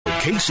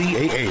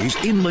KCAA's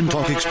Inland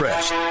Talk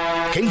Express.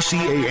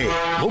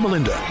 KCAA, Loma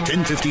Linda,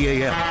 1050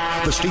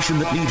 AM, the station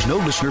that leaves no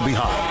listener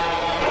behind.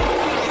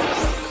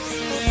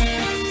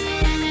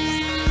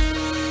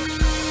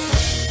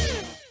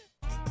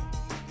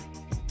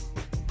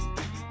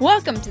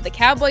 Welcome to the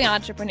Cowboy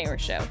Entrepreneur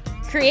Show,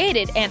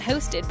 created and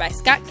hosted by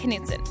Scott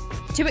Knudsen,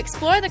 to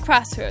explore the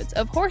crossroads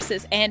of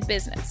horses and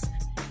business.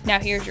 Now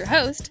here's your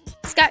host,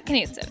 Scott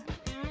Knudsen.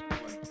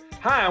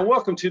 Hi, and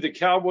welcome to the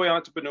Cowboy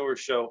Entrepreneur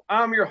Show.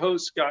 I'm your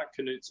host, Scott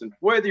Knudsen.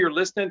 Whether you're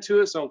listening to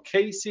us on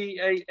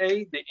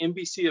KCAA, the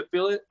NBC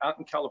affiliate out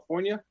in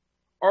California,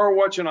 or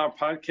watching our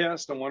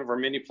podcast on one of our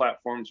many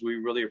platforms, we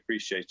really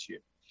appreciate you.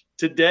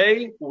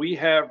 Today, we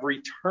have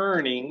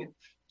returning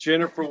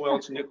Jennifer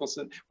Welch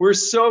Nicholson. We're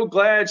so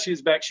glad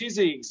she's back. She's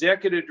the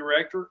executive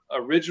director,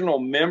 original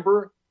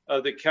member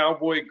of the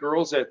Cowboy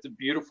Girls at the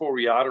beautiful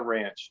Riata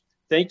Ranch.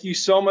 Thank you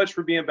so much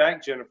for being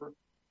back, Jennifer.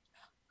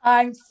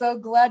 I'm so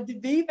glad to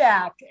be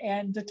back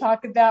and to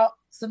talk about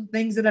some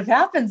things that have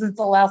happened since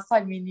the last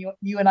time you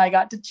and I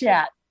got to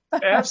chat.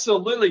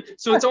 Absolutely.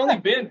 So it's only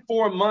been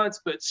 4 months,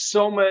 but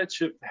so much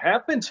have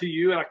happened to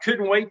you, and I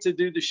couldn't wait to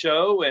do the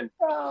show. And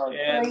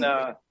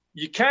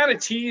you kind of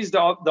teased the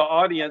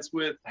audience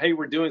with, hey,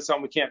 we're doing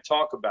something, we can't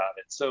talk about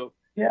it. So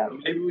yeah,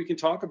 maybe we can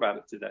talk about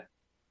it today.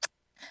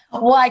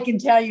 Well, I can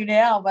tell you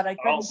now, but I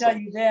couldn't tell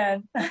you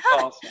then.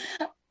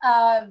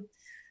 Awesome.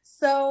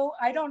 So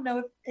I don't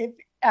know if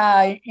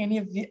any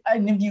of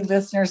you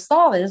listeners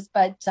saw this,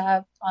 but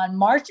on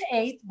March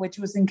 8th, which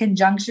was in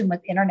conjunction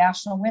with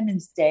International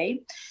Women's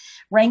Day,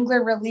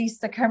 Wrangler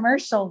released a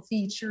commercial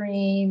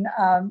featuring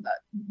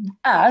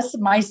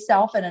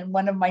myself, and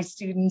one of my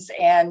students.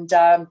 And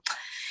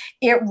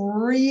it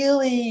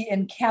really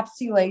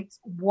encapsulates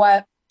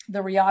what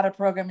the Riata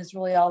program is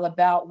really all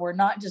about. We're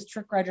not just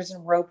trick riders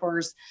and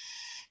ropers.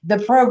 The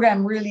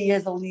program really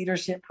is a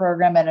leadership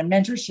program and a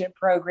mentorship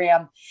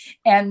program.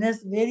 And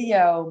this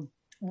video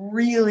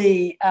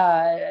really,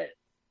 I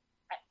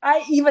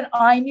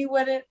knew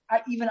what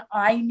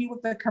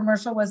the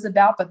commercial was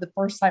about, but the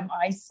first time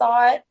I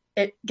saw it,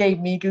 it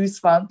gave me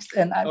goosebumps,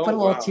 and I put a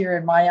little tear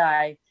in my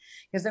eye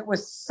because it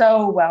was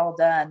so well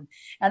done.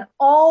 And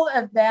all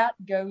of that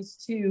goes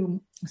to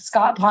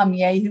Scott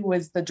Pommier, who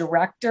was the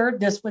director.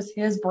 This was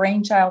his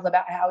brainchild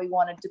about how he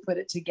wanted to put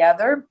it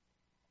together.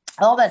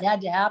 All that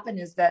had to happen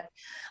is that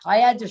I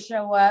had to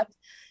show up.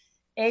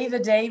 Ava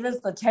Davis,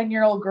 the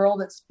 10-year-old girl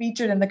that's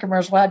featured in the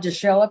commercial, had to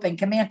show up, and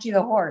Comanche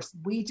the horse.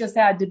 We just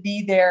had to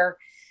be there,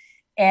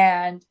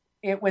 and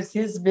it was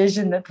his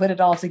vision that put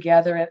it all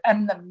together.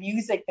 And the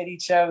music that he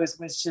chose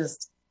was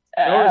just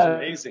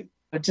amazing,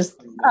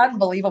 just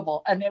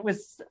unbelievable. And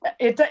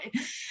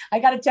I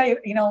got to tell you,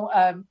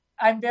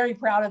 I'm very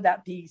proud of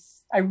that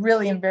piece. I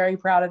really am very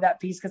proud of that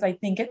piece because I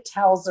think it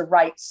tells the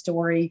right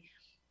story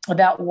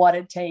about what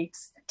it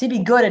takes to be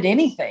good at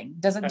anything.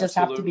 It doesn't just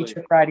have to be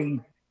trick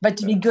riding, but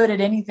to be good at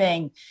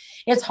anything,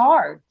 it's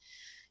hard.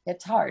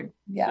 It's hard.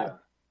 Yeah,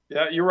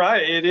 you're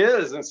right. It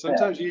is. And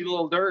sometimes you eat a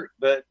little dirt,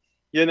 but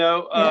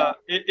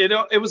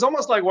it was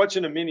almost like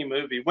watching a mini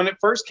movie. When it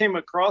first came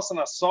across and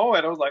I saw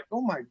it, I was like,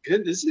 oh my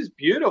goodness, this is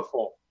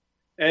beautiful.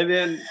 And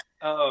then,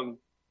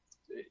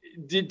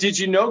 did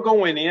you know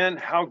going in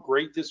how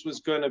great this was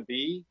going to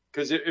be?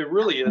 Because it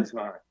really is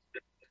not.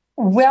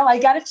 Well, I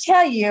got to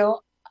tell you,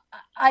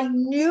 I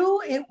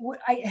knew it.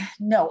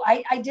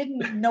 I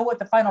didn't know what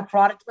the final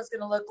product was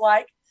going to look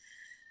like,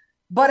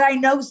 but I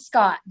know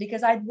Scott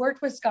because I'd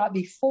worked with Scott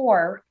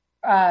before.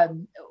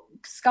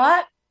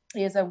 Scott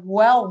is a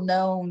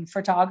well-known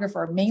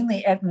photographer,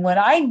 mainly. And when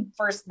I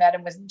first met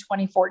him was in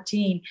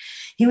 2014.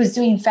 He was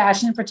doing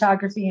fashion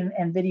photography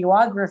and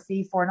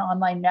videography for an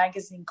online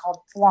magazine called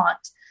Flaunt.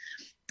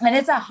 And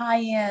it's a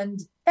high-end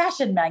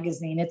fashion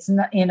magazine. It's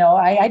not,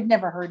 I'd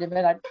never heard of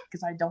it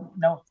because I don't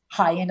know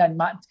high-end. I'm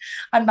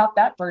not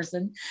that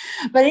person.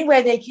 But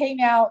anyway, they came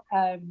out,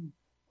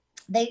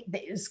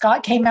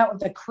 Scott came out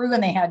with a crew,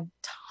 and they had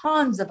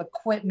tons of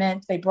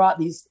equipment. They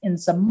brought in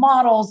some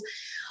models.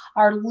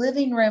 Our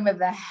living room of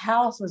the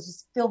house was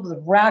just filled with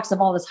racks of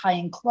all this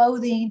high-end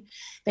clothing.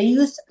 They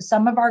used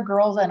some of our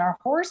girls and our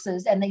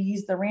horses, and they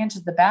used the ranch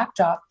as the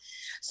backdrop.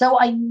 So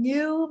I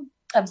knew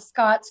of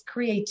Scott's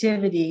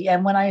creativity.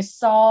 And when I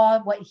saw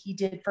what he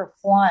did for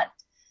Flaunt,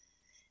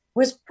 it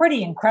was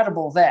pretty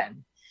incredible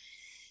then.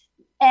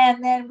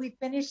 And then we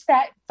finished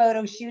that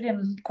photo shoot.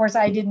 And of course,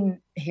 I didn't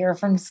hear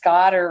from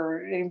Scott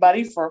or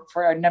anybody for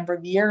a number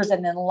of years.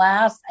 And then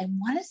I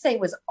want to say it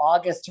was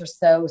August or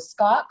so,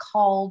 Scott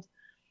called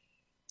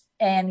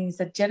and he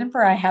said,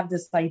 Jennifer, I have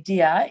this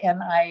idea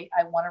and I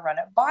want to run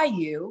it by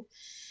you.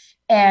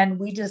 And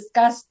we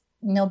discussed,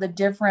 the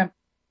different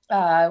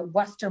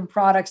Western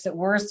products that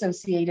we're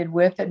associated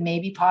with that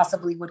maybe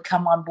possibly would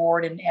come on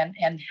board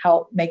and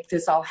help make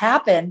this all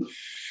happen.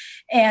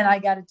 And I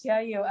got to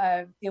tell you,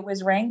 it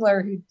was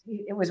Wrangler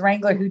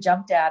who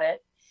jumped at it.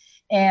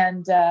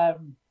 And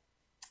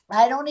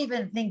I don't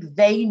even think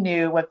they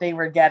knew what they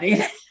were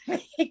getting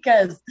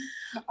because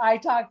I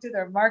talked to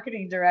their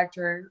marketing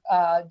director,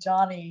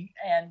 Johnny,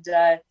 and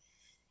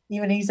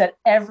even he said,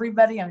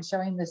 everybody I'm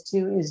showing this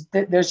to is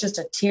that there's just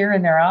a tear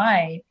in their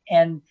eye.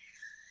 And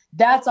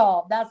that's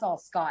all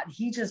Scott.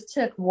 He just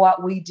took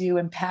what we do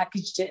and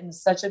packaged it in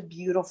such a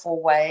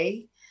beautiful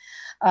way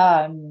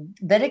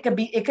that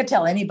it could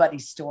tell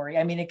anybody's story.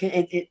 I mean,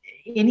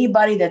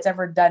 anybody that's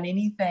ever done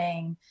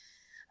anything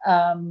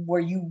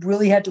where you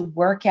really had to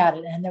work at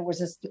it and there was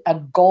just a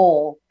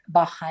goal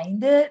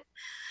behind it,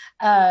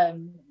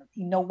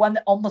 one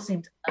that almost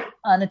seemed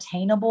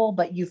unattainable,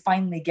 but you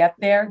finally get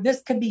there.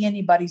 This could be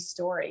anybody's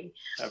story.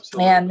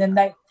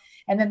 Absolutely.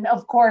 And then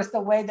of course, the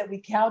way that we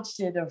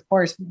couched it, of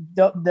course,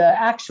 the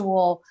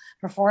actual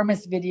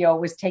performance video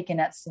was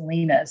taken at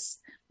Salinas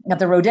at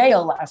the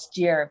rodeo last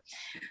year.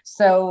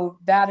 So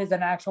that is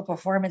an actual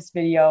performance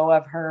video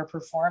of her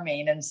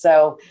performing. And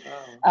so,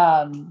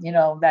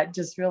 that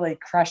just really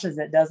crushes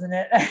it, doesn't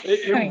it?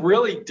 It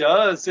really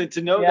does. And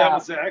to know that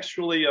was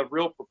actually a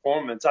real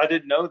performance, I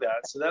didn't know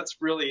that. So that's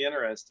really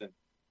interesting.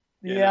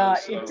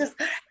 It just,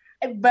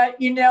 but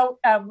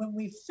when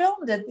we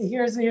filmed it,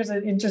 here's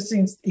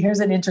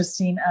an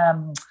interesting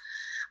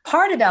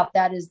part about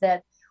that is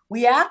that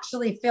we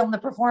actually filmed the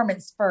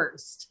performance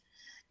first.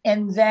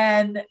 And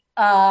then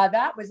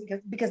that was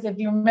because if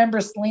you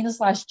remember Salinas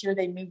last year,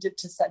 they moved it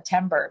to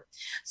September.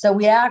 So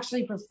we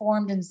actually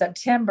performed in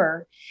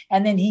September.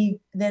 And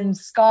then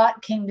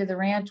Scott came to the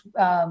ranch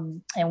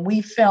and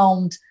we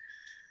filmed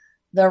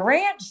the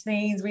ranch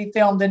scenes we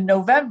filmed in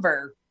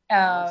November.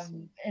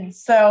 And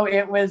so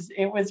it was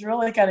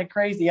really kind of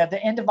crazy at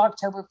the end of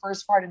October,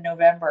 first part of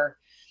November.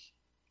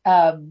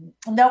 No,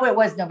 it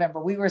was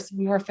November. We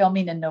were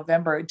filming in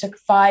November. It took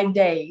 5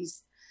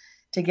 days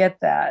to get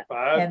that.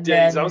 5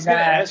 days. I was going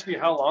to ask you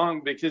how long,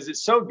 because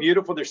it's so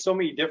beautiful. There's so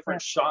many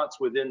different shots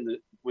within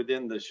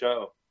the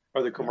show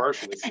or the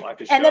commercial. It's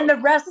like a show. And then the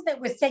rest of it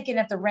was taken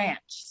at the ranch.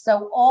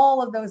 So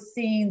all of those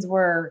scenes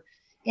were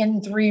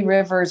in Three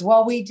Rivers.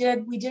 Well, we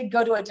did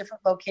go to a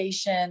different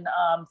location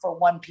for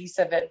one piece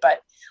of it, but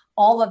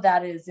all of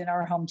that is in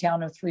our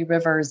hometown of Three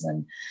Rivers.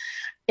 And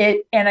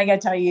I gotta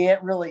tell you,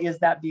 it really is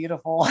that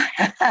beautiful.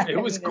 It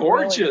was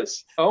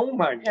gorgeous. Oh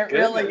my goodness. It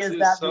really is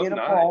that so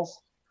beautiful. Nice.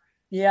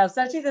 Yeah,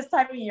 especially this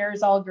time of year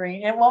is all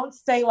green. It won't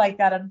stay like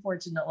that,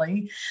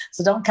 unfortunately.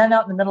 So don't come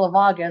out in the middle of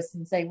August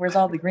and say, where's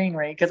all the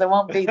greenery? Because it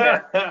won't be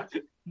there.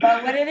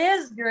 But when it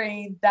is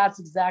green, that's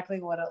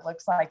exactly what it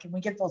looks like. And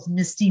we get those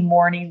misty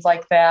mornings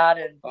like that.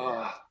 And,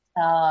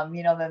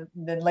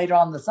 then later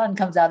on the sun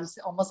comes out. It's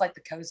almost like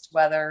the coast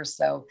weather.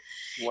 So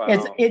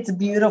it's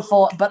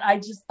beautiful. But I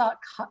just thought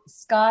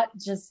Scott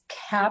just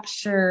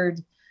captured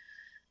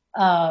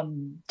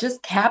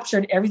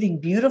everything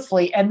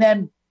beautifully. And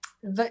then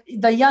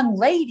the young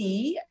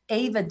lady,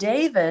 Ava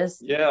Davis.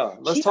 Yeah,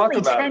 let's talk about it.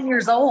 She's only 10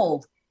 years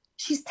old.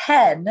 She's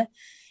 10.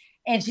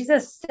 And she's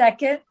a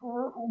second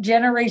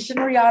generation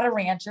Reata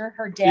rancher.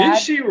 Her dad.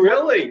 Is she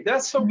really?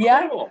 That's so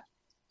cool.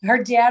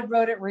 Her dad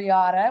rode at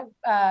Reata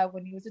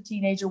when he was a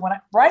teenager.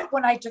 Right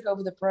when I took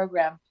over the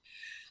program,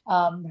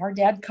 her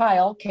dad,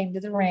 Kyle, came to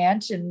the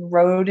ranch and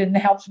rode and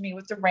helped me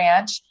with the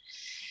ranch.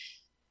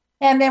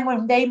 And then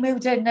when they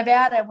moved to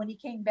Nevada, when he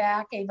came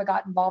back, Ava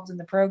got involved in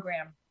the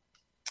program.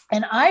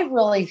 And I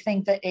really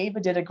think that Ava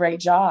did a great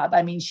job.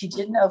 I mean, she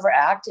didn't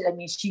overact it. I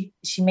mean, she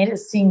made it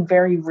seem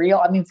very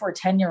real. I mean, for a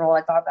 10-year-old,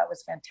 I thought that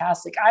was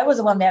fantastic. I was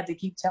the one that had to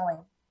keep telling,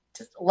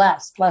 just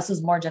less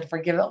is more, Jennifer,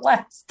 give it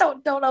less.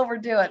 Don't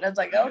overdo it. And I was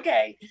like,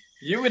 okay.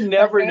 You would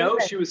never know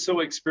she was so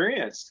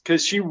experienced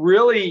because she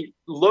really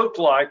looked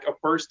like a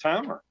first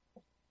timer.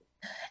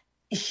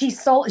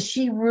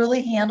 She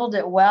really handled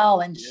it well.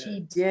 And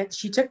she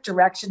took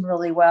direction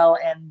really well.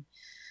 And,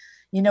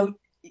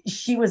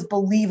 she was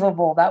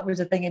believable. That was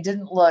the thing. It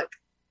didn't,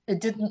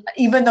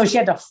 even though she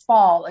had to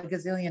fall a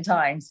gazillion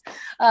times,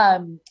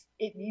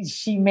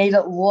 she made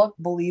it look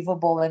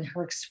believable, and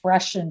her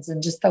expressions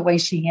and just the way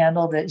she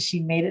handled it,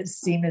 she made it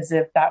seem as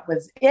if that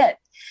was it.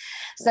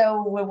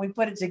 So when we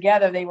put it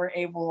together, they were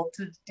able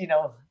to,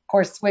 of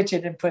course, switch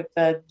it and put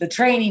the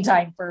training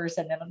time first.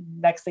 And then the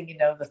next thing you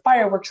know, the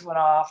fireworks went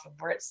off and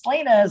we're at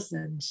Salinas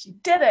and she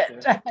did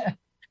it. Yeah.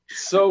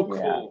 So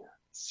cool. Yeah.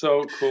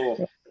 So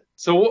cool.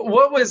 So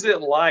what was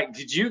it like?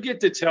 Did you get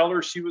to tell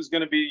her she was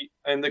going to be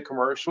in the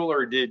commercial,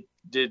 or did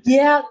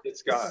Scott?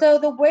 So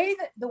the way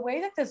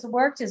that this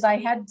worked is I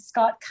had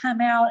Scott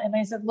come out and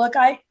I said, look,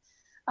 I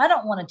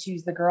don't want to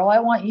choose the girl. I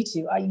want you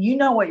to. You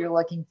know what you're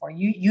looking for.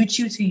 You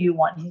choose who you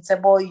want. And he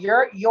said, well,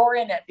 you're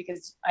in it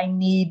because I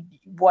need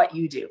what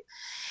you do.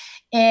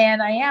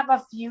 And I have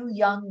a few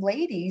young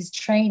ladies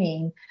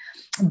training,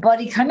 but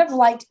he kind of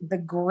liked the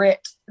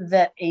grit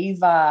that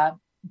Ava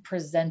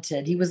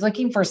presented. He was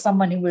looking for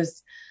someone who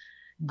was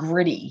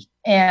gritty,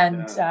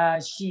 and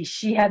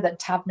she had that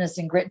toughness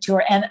and grit to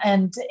her,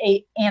 and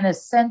a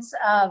sense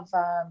of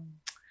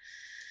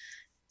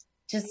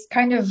just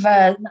kind of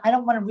I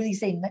don't want to really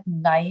say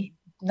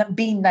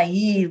being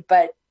naive,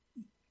 but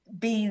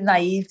being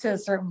naive to a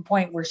certain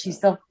point where she's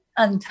still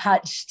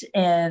untouched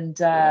and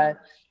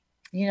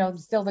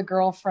still the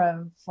girl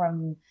from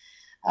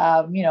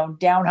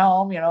down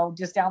home,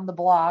 just down the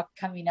block,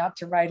 coming out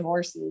to ride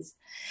horses.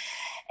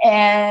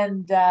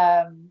 And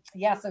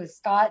so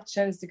Scott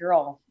chose the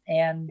girl,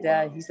 and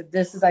he said,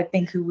 "This is, I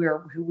think, who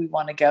we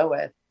want to go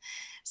with."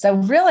 So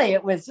really,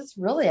 it was just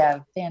really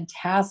a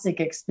fantastic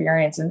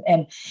experience.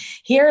 And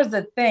here's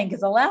the thing,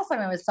 because the last time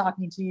I was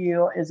talking to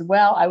you as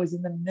well, I was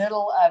in the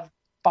middle of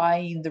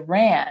buying the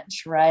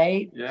ranch,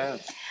 right? Yeah.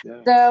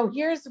 So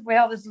here's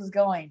how this was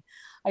going.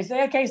 I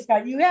say, "Okay,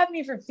 Scott, you have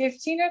me for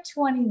 15 or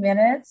 20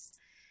 minutes,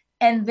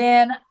 and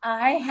then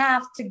I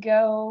have to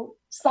go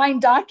sign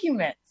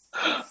documents."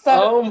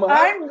 So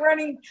I'm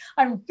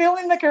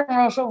filming the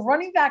commercial,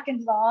 running back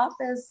into the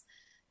office,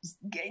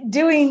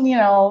 doing,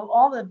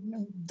 all the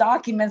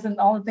documents and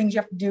all the things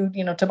you have to do,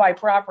 to buy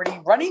property,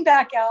 running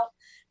back out,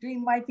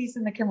 doing my piece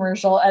in the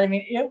commercial. And I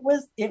mean,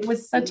 it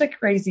was such a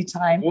crazy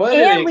time.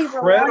 And we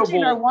were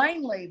launching our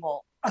wine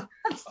label.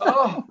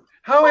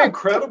 How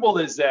incredible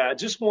is that?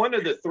 Just one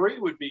of the three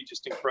would be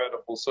just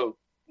incredible. So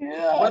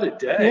what a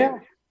day. Yeah.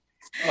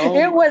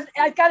 It was,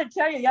 I got to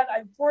tell you,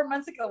 4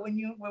 months ago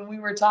when we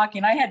were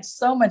talking, I had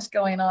so much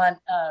going on.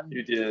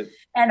 You did.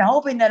 And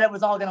hoping that it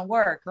was all going to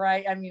work,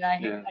 right? I mean, I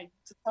was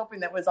hoping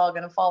that was all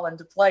going to fall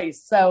into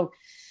place. So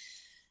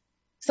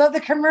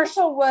the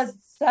commercial was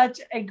such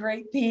a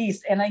great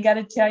piece. And I got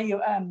to tell you,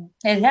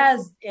 it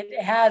has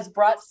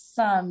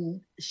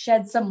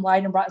shed some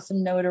light and brought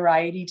some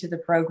notoriety to the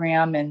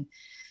program. And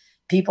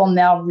people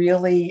now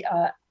really,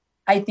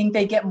 I think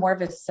they get more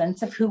of a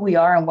sense of who we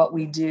are and what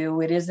we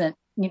do. It isn't,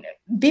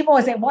 people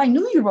always say, "Well, I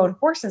knew you rode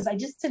horses. I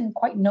just didn't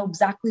quite know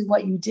exactly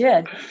what you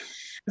did."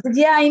 I said,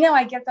 "Yeah, I know.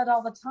 I get that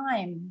all the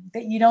time,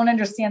 that you don't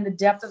understand the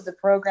depth of the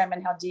program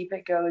and how deep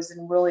it goes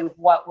and really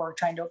what we're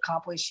trying to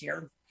accomplish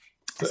here."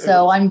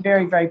 So I'm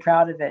very, very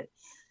proud of it.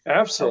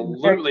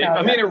 Absolutely.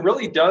 I mean, it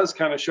really does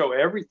kind of show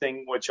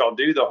everything what y'all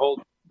do, the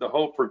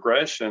whole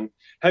progression.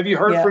 Have you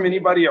heard from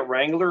anybody at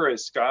Wrangler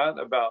as Scott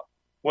about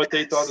what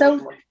they thought of the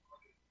commercial?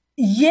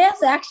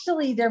 Yes,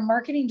 actually, their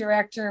marketing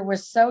director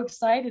was so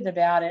excited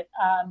about it.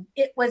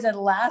 It was a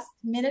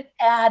last-minute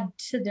add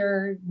to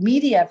their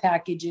media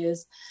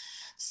packages.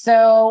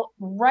 So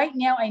right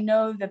now, I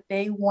know that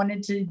they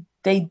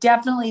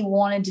definitely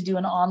wanted to do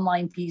an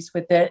online piece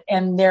with it,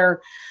 and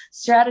they're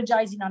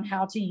strategizing on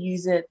how to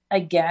use it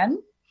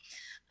again.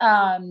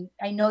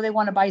 I know they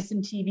want to buy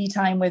some TV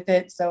time with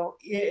it, so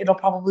it'll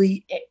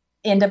probably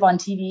end up on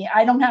TV.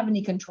 I don't have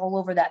any control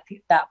over that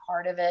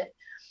part of it.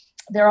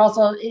 They're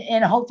also,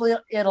 and hopefully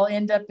it'll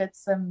end up at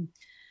some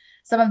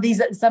of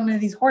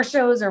these horse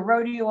shows or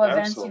rodeo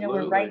events,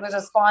 where Wrangler's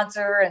a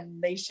sponsor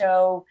and they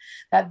show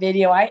that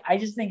video. I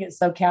just think it's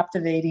so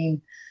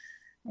captivating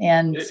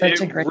and such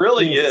a great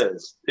really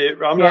piece. Is.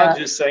 I'm not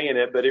just saying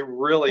it, but it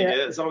really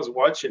is. I was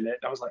watching it.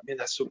 I was like, man,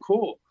 that's so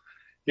cool.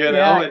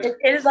 It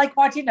is like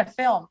watching a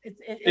film.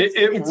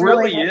 It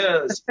really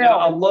is. And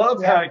I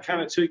love how it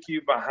kind of took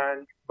you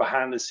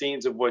behind the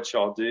scenes of what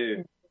y'all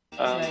do.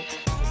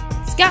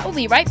 Scott will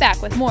be right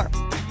back with more.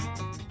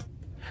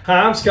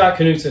 Hi, I'm Scott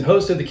Knudsen,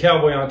 host of the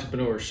Cowboy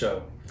Entrepreneur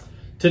Show.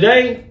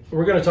 Today,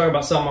 we're going to talk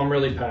about something I'm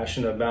really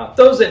passionate about.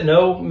 Those that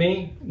know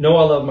me know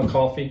I love my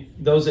coffee.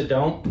 Those that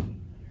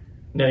don't,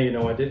 now you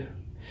know I do.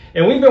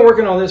 And we've been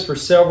working on this for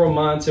several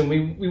months, and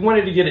we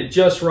wanted to get it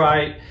just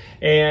right.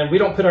 And we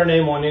don't put our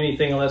name on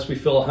anything unless we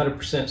feel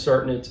 100%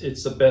 certain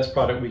it's the best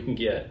product we can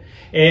get.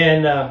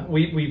 And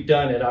we've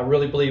done it. I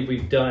really believe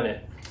we've done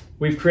it.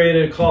 We've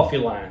created a coffee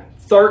line.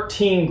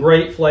 13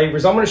 great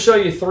flavors. I'm going to show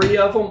you 3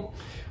 of them.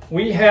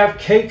 We have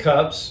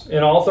K-Cups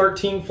in all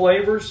 13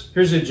 flavors.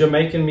 Here's a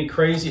Jamaican Me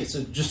Crazy. It's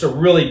just a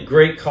really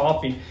great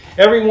coffee.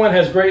 Everyone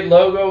has great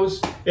logos.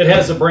 It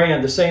has a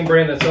brand, the same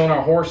brand that's on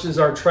our horses,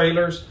 our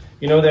trailers.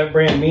 You know that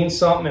brand means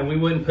something, and we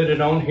wouldn't put it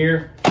on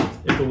here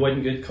if it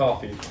wasn't good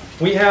coffee.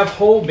 We have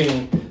whole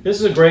bean. This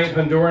is a great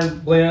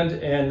Honduran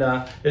blend, and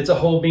it's a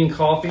whole bean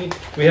coffee.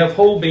 We have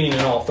whole bean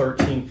in all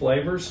 13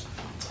 flavors.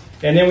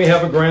 And then we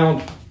have a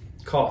ground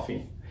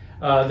coffee.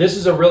 This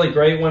is a really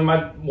great one.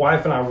 My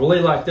wife and I really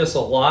like this a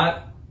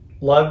lot,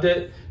 loved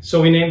it. So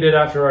we named it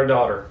after our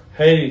daughter,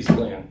 Hades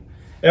Blend.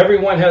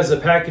 Everyone has the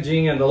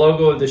packaging and the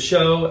logo of the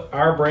show,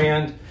 our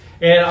brand,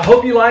 and I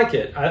hope you like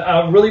it.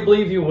 I really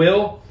believe you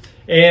will.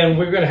 And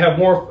we're going to have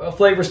more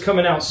flavors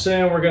coming out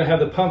soon. We're going to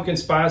have the pumpkin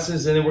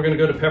spices, and then we're going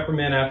to go to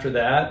peppermint after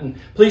that. And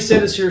please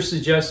send us your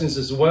suggestions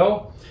as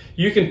well.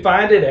 You can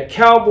find it at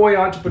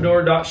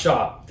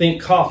cowboyentrepreneur.shop.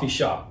 Think coffee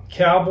shop.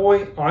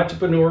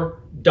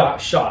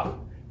 Cowboyentrepreneur.shop.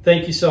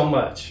 Thank you so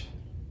much.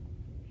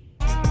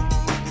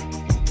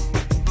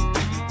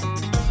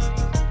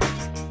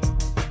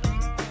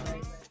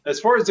 As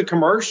far as the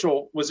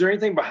commercial, was there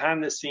anything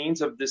behind the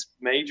scenes of this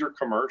major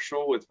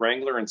commercial with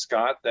Wrangler and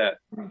Scott that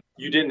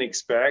you didn't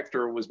expect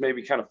or was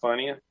maybe kind of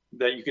funny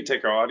that you could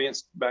take our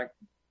audience back?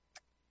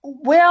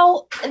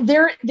 Well,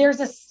 there's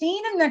a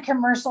scene in the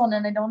commercial,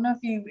 and I don't know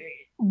if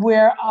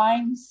where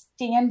I'm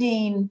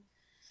standing,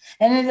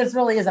 and it just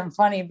really isn't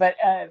funny, but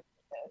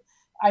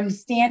I'm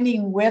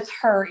standing with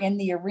her in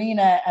the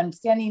arena. I'm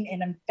standing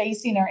and I'm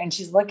facing her, and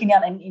she's looking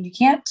at, and you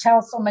can't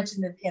tell so much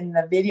in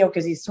the video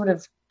because he's sort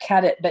of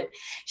cut it, but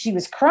she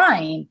was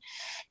crying.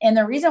 And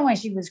the reason why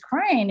she was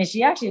crying is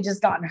she actually had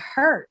just gotten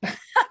hurt.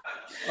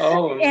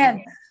 Oh,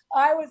 And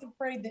I was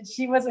afraid that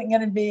she wasn't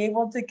going to be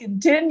able to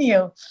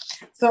continue.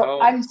 So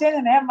I'm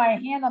standing and I have my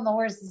hand on the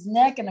horse's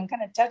neck and I'm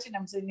kind of touching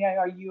him saying,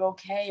 are you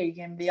okay? Are you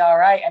going to be all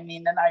right? I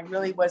mean, and I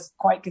really was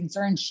quite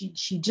concerned. She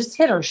just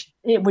hit her.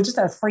 It was just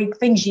a freak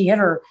thing. She hit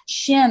her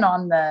shin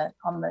on the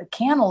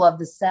cantle of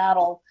the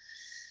saddle.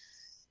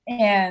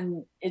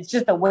 And it's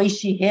just the way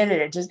she hit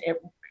it.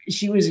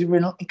 She was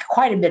in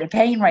quite a bit of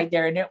pain right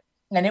there.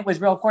 And it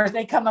was real. Of course,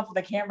 they come up with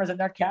the cameras and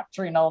they're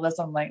capturing all this.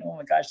 I'm like, oh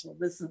my gosh, well,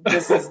 this is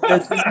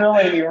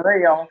really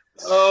real.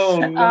 Oh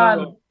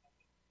no.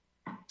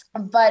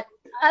 But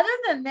other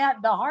than that,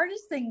 the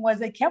hardest thing was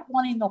they kept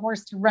wanting the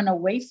horse to run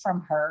away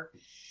from her.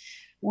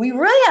 We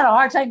really had a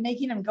hard time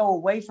making him go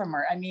away from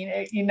her. I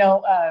mean, he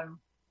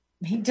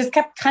just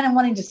kept kind of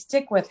wanting to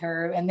stick with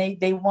her, and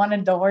they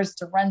wanted the horse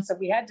to run. So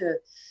we had to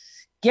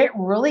get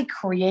really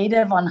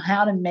creative on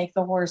how to make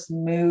the horse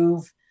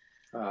move.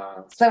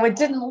 So it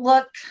didn't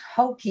look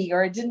hokey,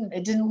 or it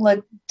didn't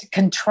look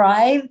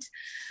contrived.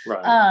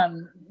 Right.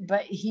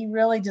 But he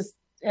really just,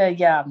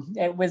 there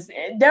was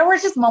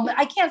just moments.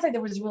 I can't say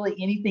there was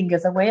really anything,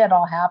 because the way it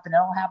all happened,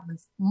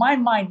 my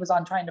mind was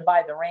on trying to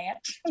buy the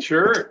ranch.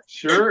 Sure.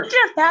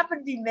 Just happened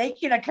to be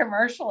making a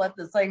commercial at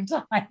the same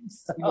time.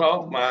 So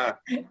oh my.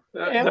 It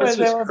was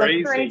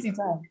a crazy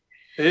time.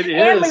 It is.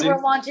 And we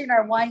were launching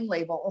our wine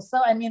label. So,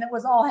 I mean, it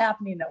was all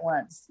happening at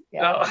once.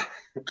 Yeah.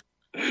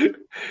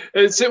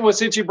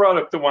 Since you brought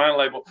up the wine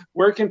label,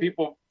 where can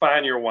people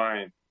find your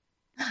wine?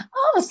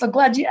 Oh, so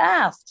glad you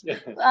asked.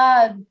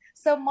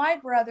 So my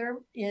brother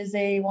is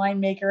a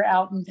winemaker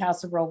out in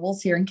Paso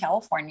Robles here in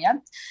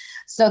California.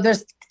 So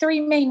there's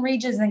 3 main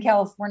regions in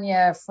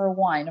California for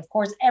wine. Of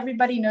course,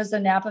 everybody knows the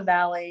Napa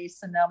Valley,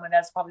 Sonoma,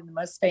 that's probably the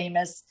most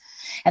famous.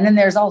 And then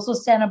there's also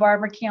Santa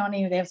Barbara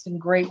County. They have some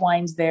great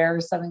wines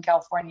there, Southern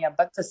California.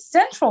 But the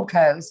Central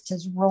Coast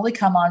has really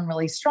come on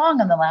really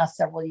strong in the last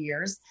several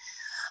years.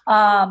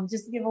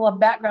 Just to give a little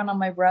background on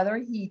my brother,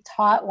 he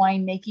taught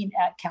winemaking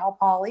at Cal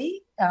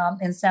Poly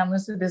in San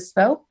Luis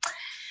Obispo,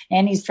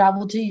 and he's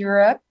traveled to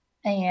Europe,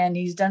 and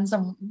he's done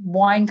some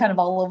wine kind of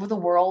all over the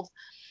world.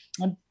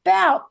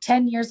 About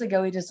 10 years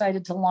ago, he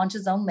decided to launch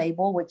his own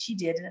label, which he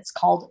did, and it's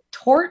called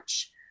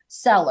Torch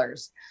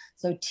Cellars.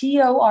 So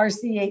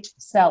Torch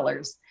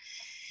Cellars.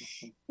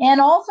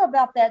 And also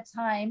about that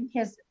time,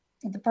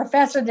 the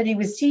professor that he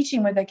was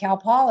teaching with at Cal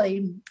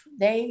Poly,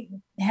 they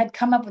had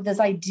come up with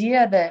this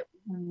idea that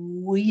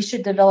we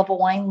should develop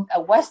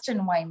a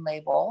Western wine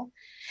label,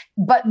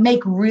 but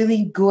make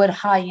really good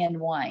high-end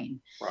wine.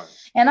 Right.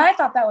 And I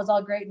thought that was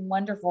all great and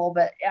wonderful,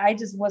 but I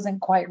just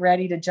wasn't quite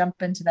ready to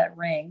jump into that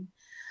ring.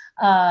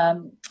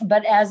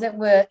 But as it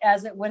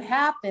would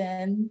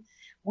happen,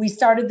 we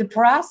started the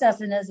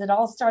process, and as it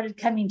all started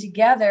coming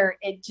together,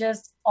 it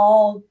just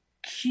all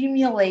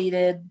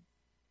accumulated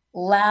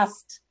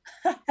last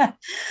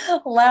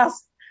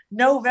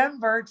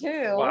November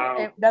too.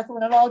 Wow. That's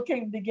when it all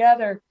came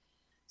together.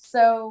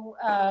 So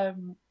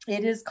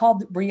it is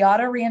called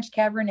Riata Ranch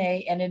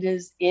Cabernet, and it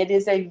is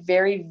a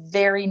very,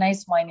 very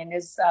nice wine. And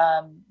is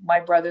my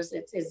brother's,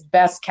 it's his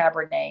best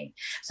Cabernet.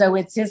 So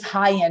it's his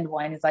high-end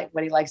wine, is like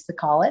what he likes to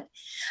call it.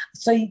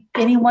 So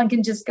anyone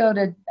can just go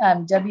to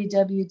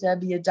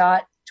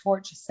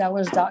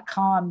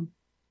www.torchcellars.com.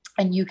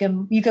 And you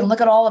can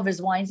look at all of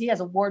his wines. He has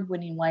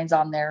award-winning wines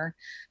on there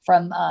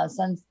from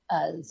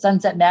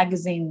Sunset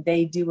Magazine.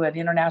 They do an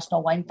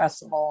international wine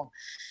festival,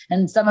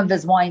 and some of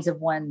his wines have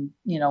won,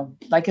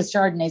 like his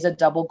Chardonnay's a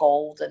double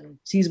gold, and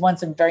he's won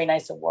some very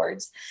nice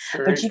awards.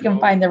 But you can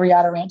find the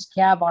Riata Ranch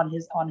Cab on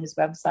his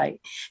website.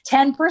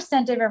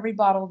 10% of every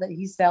bottle that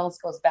he sells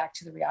goes back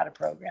to the Riata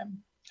program.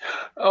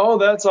 Oh,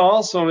 that's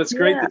awesome! It's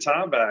great to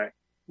tie back.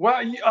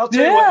 Well, I'll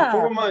tell you what, in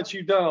 4 months,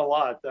 you've done a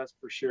lot, that's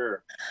for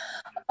sure.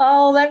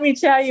 Oh, let me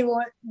tell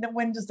you,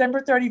 when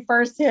December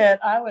 31st hit,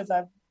 I was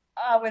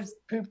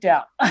pooped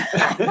out.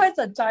 I was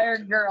a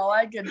tired girl,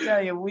 I can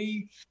tell you.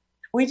 We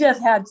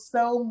just had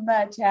so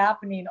much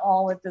happening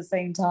all at the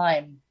same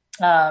time.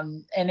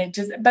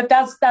 But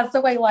that's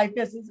the way life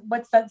is.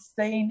 What's that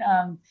saying?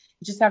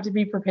 You just have to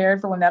be prepared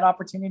for when that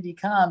opportunity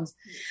comes.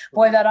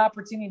 Boy, that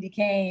opportunity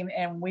came,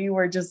 and we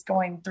were just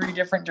going 3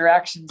 different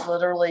directions,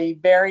 literally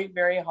very,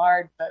 very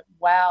hard. But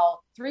wow,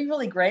 3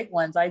 really great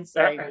ones, I'd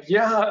say.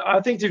 Yeah, I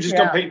think they're just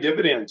going to pay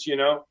dividends,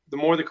 the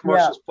more the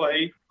commercials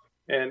play,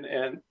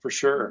 and for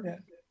sure. Yeah.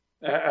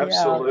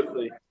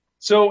 Absolutely. Yeah.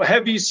 So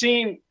have you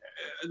seen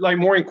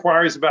more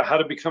inquiries about how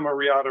to become a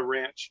Riata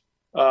Ranch?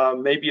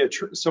 Maybe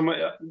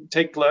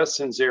take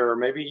lessons there, or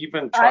maybe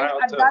even try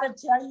out. I've got to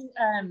tell you,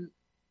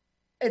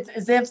 it's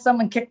as if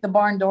someone kicked the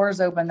barn doors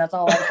open. That's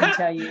all I can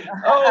tell you.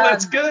 Oh,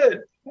 that's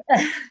good.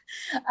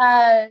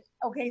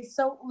 Okay,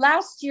 so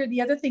last year,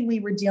 the other thing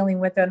we were dealing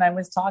with, and I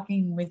was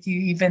talking with you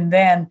even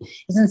then,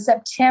 is in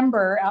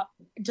September.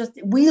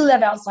 We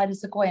live outside of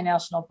Sequoia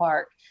National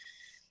Park,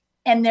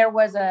 and there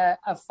was a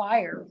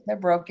fire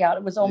that broke out.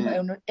 It was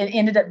it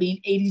ended up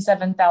being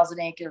 87,000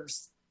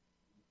 acres.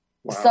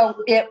 Wow.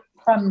 So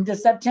from the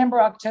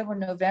September, October,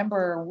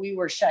 November, we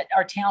were shut.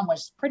 Our town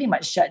was pretty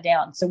much shut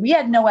down. So we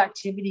had no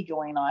activity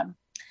going on.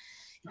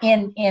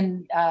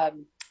 In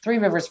Three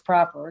Rivers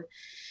proper.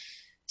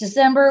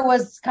 December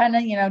was kind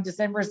of,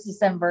 December's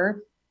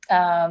December.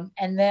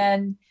 And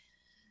then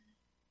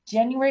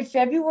January,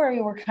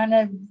 February were kind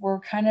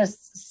of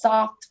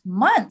soft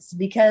months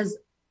because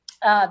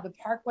the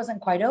park wasn't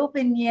quite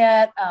open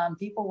yet.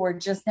 People were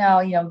just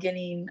now,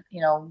 getting,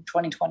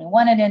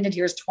 2021 had ended.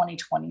 Here's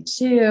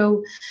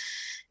 2022.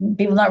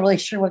 People not really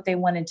sure what they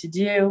wanted to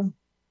do.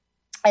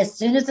 As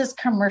soon as this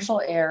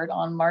commercial aired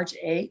on March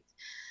 8th,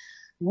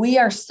 we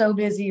are so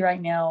busy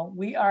right now.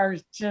 We are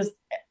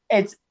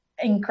it's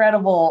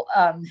incredible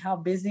how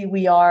busy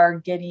we are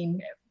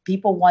getting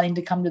people wanting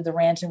to come to the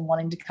ranch and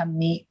wanting to come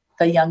meet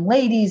the young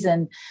ladies.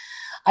 And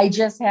I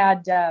just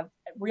had,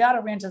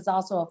 Riata Ranch is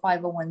also a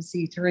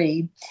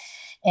 501c3.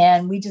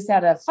 And we just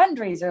had a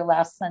fundraiser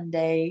last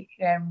Sunday,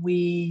 and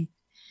we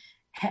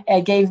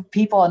gave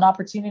people an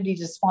opportunity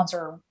to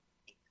sponsor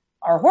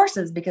our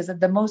horses, because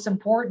the most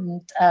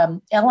important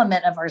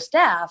element of our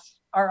staff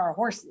are our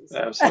horses.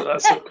 Absolutely.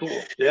 That's so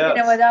cool.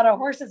 Yeah. Without our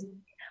horses,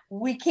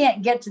 we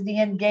can't get to the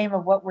end game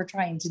of what we're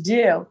trying to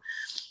do.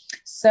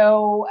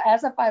 So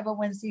as a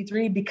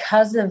 501c3,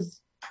 because of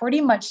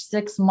pretty much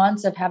 6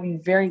 months of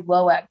having very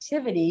low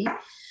activity,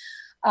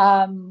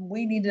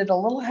 we needed a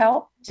little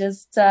help,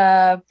 just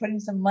putting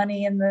some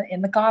money in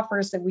the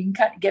coffers so we can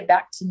get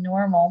back to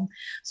normal.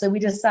 So we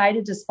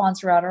decided to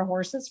sponsor out our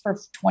horses for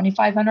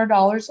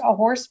 $2,500 a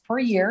horse per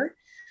year.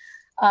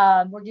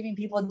 We're giving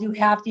people do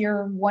half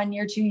year, 1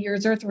 year, 2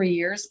 years, or 3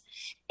 years.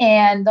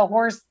 And the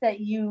horse that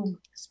you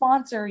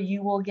sponsor,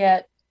 you will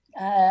get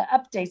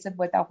updates of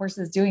what that horse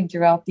is doing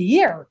throughout the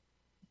year.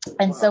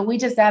 And so we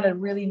just had a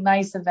really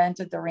nice event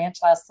at the ranch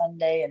last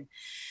Sunday, and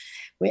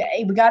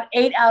we got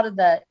 8 out of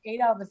the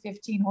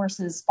 15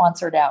 horses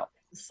sponsored out.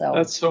 So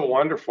that's so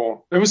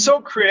wonderful. It was so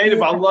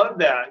creative. I love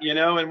that,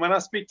 and when I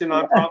speak to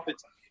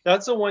nonprofits,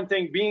 that's the one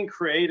thing, being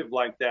creative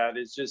like that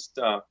is just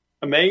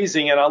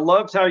amazing. And I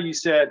loved how you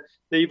said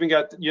they even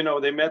got,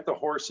 they met the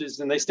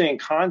horses and they stay in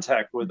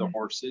contact with the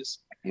horses.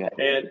 Yeah.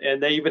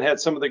 And they even had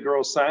some of the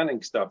girls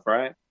signing stuff,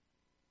 right?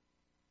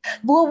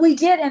 Well, we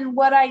did. And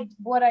what I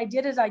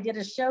did is I did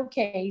a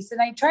showcase,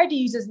 and I tried to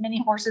use as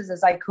many horses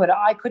as I could.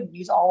 I couldn't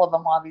use all of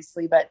them,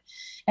 obviously,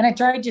 and I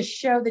tried to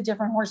show the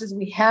different horses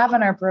we have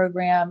in our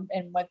program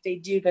and what they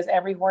do, because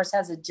every horse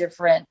has a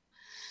different,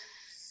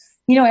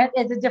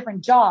 it's a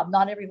different job.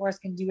 Not every horse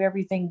can do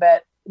everything,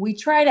 but we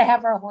try to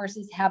have our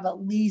horses have at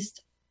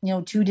least,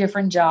 2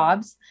 different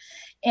jobs.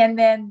 And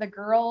then the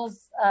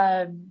girls,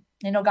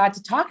 got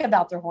to talk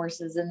about their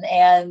horses or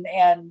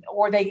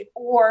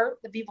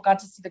the people got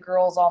to see the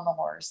girls on the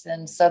horse.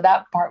 And so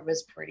that part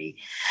was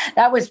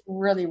that was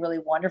really, really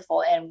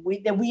wonderful. And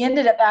we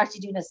ended up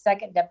actually doing a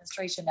second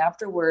demonstration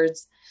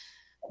afterwards,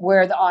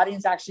 where the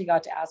audience actually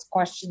got to ask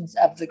questions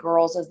of the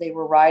girls as they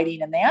were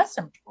riding, and they asked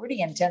some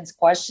pretty intense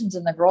questions,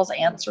 and the girls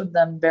answered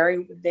them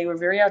they were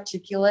very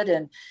articulate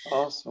and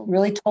awesome.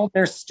 Really told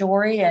their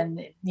story. And,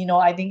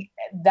 I think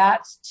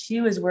that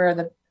too is where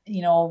the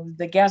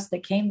guests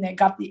that came there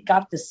got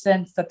the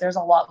sense that there's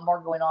a lot more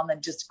going on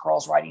than just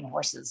girls riding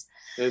horses.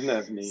 Isn't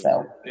that neat?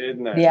 So,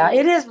 neat?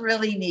 It is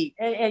really neat.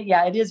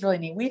 It is really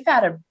neat. We've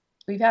had a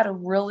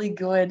really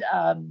good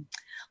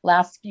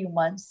last few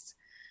months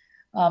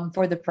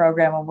for the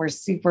program, and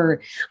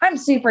I'm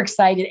super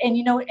excited. And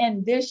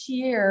and this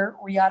year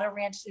Riata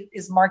Ranch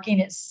is marking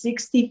its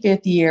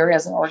 65th year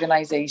as an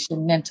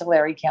organization in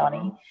Tulare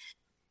County.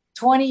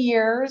 20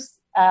 years.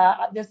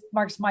 This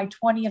marks my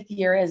 20th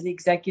year as the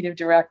executive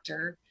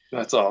director.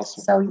 That's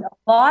awesome. So a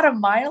lot of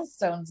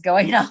milestones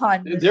going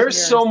on. There's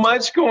so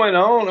much going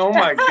on. Oh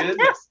my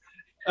goodness.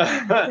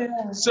 Yeah.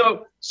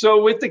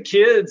 So with the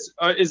kids,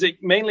 is it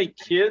mainly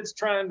kids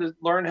trying to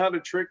learn how to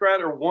trick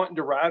ride or wanting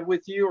to ride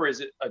with you, or is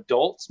it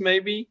adults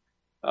maybe?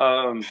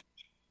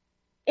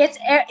 It's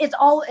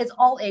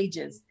all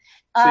ages.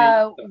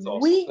 That's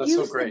awesome.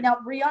 So great. Now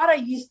Riata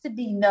used to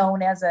be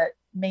known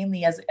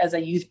mainly as a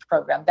youth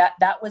program.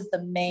 That was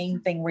the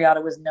main thing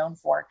Riata was known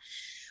for.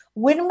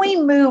 When we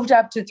moved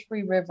up to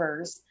Three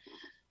Rivers,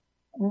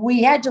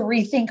 we had to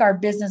rethink our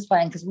business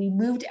plan, because we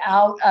moved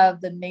out of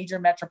the major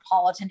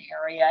metropolitan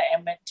area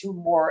and went to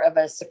more of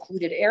a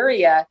secluded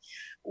area.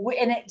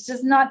 And it's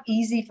just not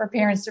easy for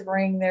parents to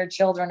bring their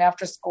children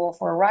after school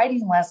for a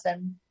riding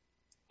lesson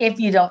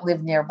if you don't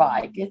live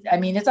nearby.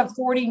 It's a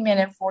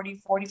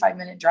 45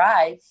 minute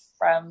drive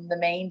from the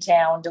main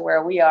town to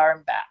where we are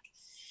and back.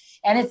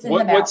 And it's in the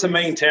mountains. What's the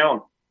main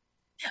town?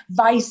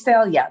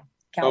 Visalia,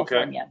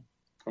 California.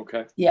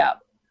 Okay. Yeah.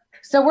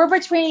 So we're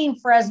between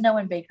Fresno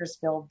and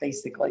Bakersfield,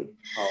 basically.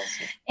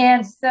 Awesome.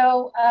 And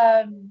so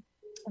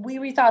we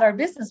rethought our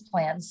business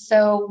plans.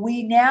 So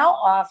we now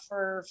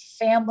offer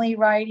family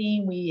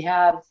riding. We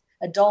have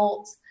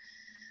adults.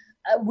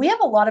 We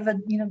have a lot of,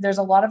 there's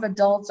a lot of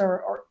adults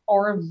or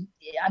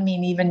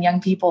even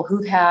young people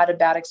who've had a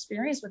bad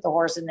experience with the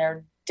horse, and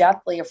they're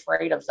deathly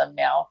afraid of them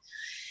now.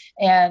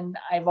 And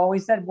I've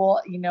always said,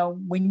 well,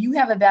 when you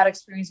have a bad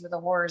experience with a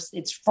horse,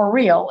 it's for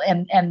real.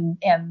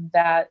 And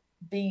that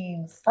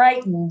being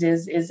frightened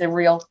is a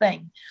real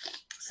thing.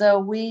 So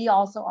we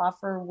also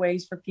offer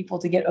ways for people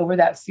to get over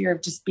that fear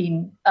of just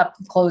being up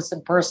close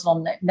and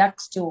personal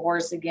next to a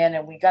horse again.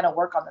 And we got to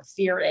work on the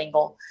fear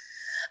angle.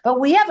 But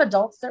we have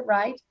adults that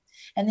ride,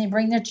 and they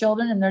bring their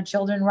children, and their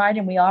children ride.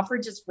 And we offer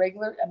just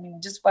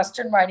just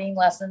Western riding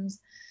lessons,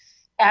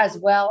 as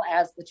well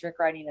as the trick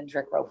riding and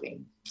trick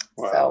roping.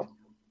 Wow. So,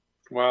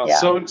 wow.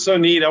 Yeah. So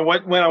neat.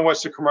 When I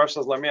watched the commercials, I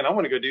was like, man, I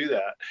want to go do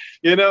that.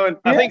 And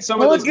I think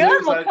some of those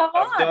moves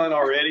I've done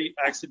already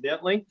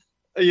accidentally,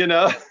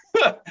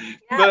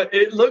 but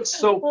it looks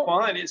so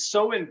fun. It's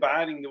so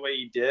inviting the way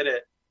you did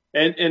it.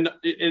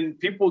 And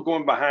people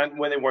going behind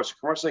when they watch the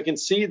commercials, they can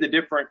see the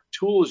different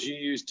tools you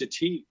use to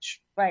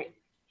teach. Right.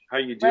 How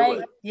you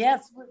do it.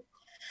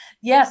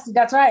 Yes,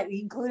 that's right. We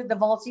included the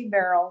vaulting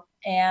barrel.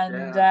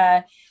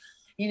 And,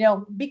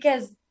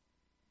 because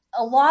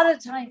a lot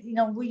of times,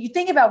 when you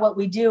think about what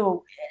we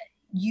do,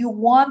 you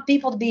want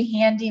people to be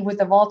handy with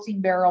the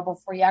vaulting barrel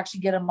before you actually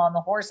get them on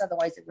the horse.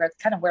 Otherwise,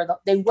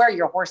 they wear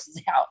your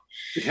horses out,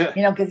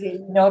 because,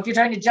 if you're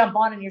trying to jump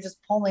on and you're just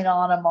pulling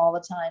on them all the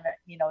time,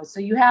 so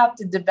you have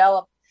to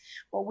develop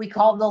what we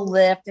call the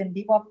lift, and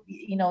people,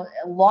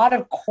 a lot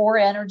of core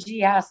energy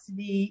has to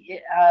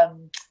be,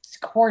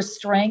 core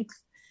strength,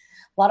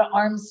 a lot of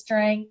arm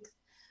strength,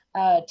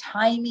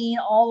 timing,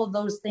 all of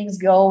those things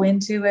go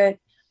into it.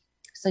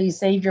 So you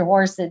save your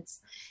horse.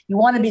 You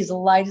want to be as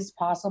light as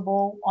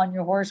possible on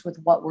your horse with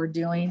what we're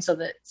doing, so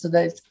that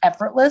it's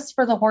effortless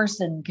for the horse,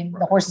 and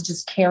the horse is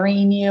just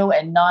carrying you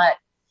and not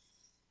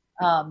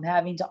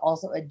having to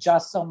also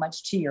adjust so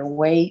much to your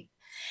weight.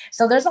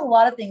 So there's a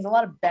lot of things, a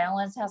lot of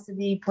balance has to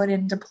be put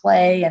into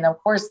play, and of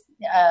course,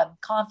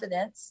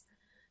 confidence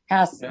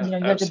has. You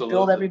have to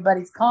build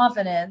everybody's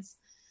confidence.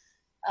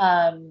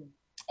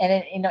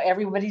 And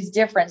everybody's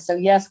different. So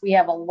yes, we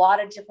have a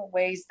lot of different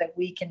ways that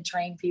we can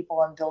train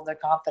people and build their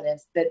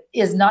confidence that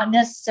is not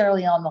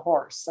necessarily on the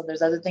horse. So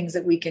there's other things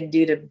that we can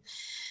do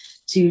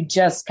to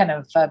just kind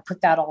of put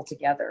that all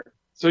together.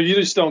 So you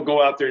just don't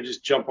go out there and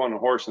just jump on a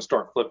horse and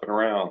start flipping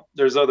around.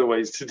 There's other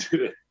ways to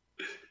do it.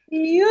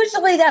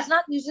 Usually that's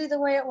not usually the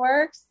way it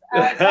works.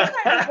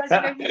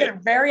 Sometimes you get a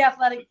very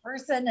athletic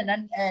person,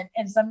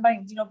 and somebody,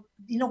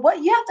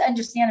 what you have to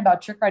understand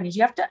about trick riding is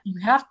you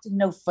have to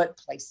know foot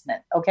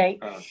placement, okay?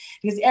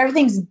 Because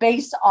everything's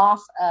based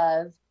off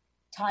of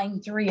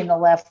tying 3 in the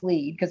left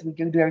lead, because we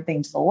do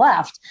everything to the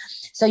left.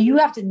 So you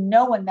have to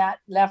know when that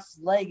left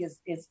leg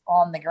is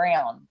on the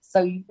ground.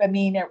 So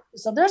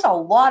so there's a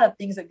lot of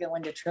things that go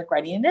into trick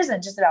riding. It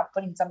isn't just about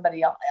putting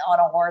somebody on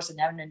a horse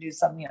and having to do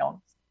some,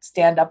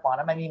 stand up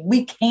on them.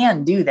 We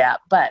can do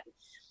that, but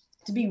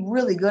to be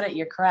really good at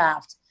your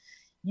craft,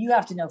 you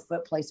have to know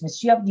foot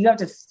placements. You have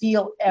to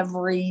feel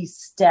every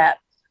step.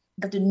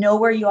 You have to know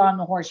where you are on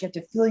the horse. You have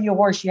to feel your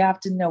horse. You have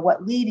to know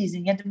what lead he's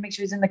in. You have to make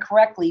sure he's in the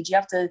correct lead. You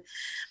have to,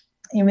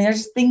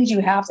 there's things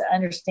you have to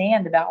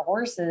understand about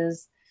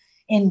horses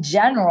in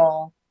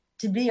general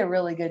to be a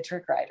really good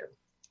trick rider.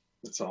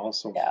 That's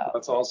awesome. Yeah.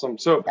 That's awesome.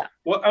 So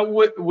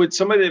would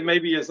somebody that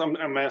maybe is,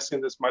 I'm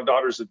asking this, my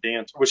daughter's a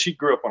dancer. Well, she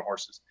grew up on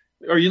horses.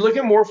 Are you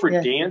looking more for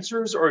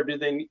dancers, or do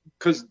they,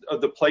 because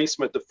of the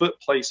placement, the foot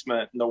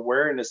placement and the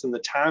awareness and the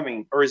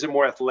timing, or is it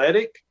more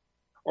athletic,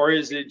 or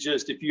is it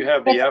just, if you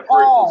have the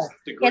effort,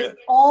 the grit? It's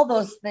all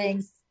those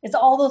things. It's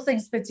all those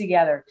things put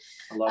together.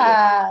 I love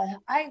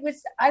it.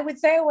 I would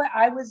say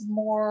I was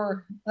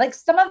more like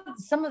some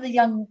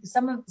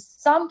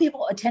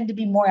people tend to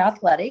be more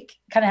athletic,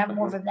 kind of have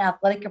more of an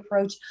athletic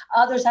approach.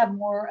 Others have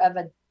more of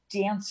a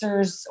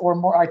dancers or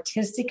more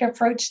artistic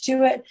approach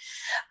to it.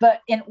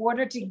 But in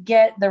order to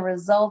get the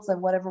results of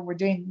whatever we're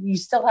doing, you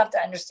still have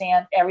to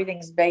understand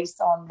everything's based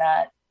on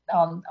that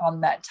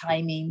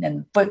timing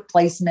and foot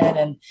placement.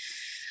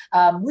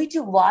 And we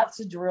do lots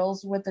of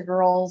drills with the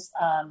girls,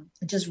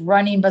 just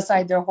running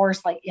beside their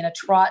horse, like in a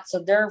trot.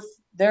 So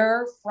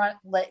their front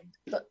leg,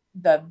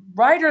 the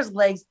rider's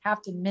legs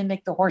have to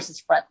mimic the horse's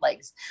front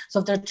legs. So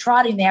if they're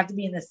trotting, they have to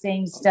be in the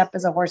same step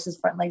as a horse's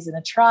front legs in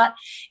a trot.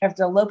 If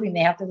they're loping, they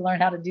have to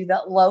learn how to do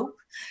that lope,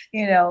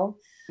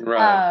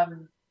 Right.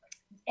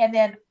 And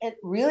then it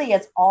really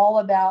is all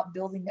about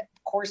building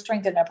core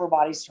strength and upper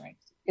body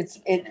strength.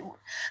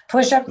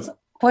 Push-ups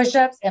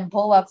and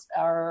pull-ups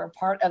are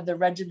part of the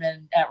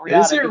regimen at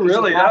Regatta. Is it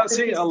really? I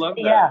love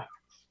that. Yeah.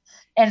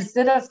 And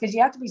sit-ups, because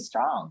you have to be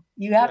strong.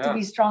 You have to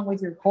be strong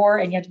with your core,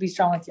 and you have to be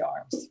strong with your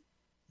arms.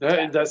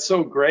 That's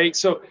so great.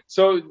 So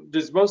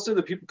does most of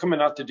the people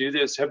coming out to do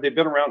this, have they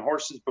been around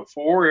horses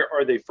before, or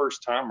are they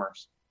first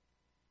timers?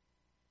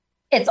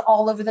 It's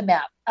all over the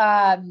map.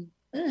 I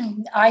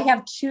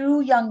have 2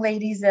 young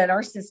ladies that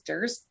are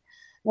sisters,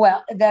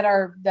 that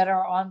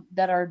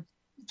are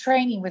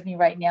training with me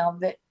right now,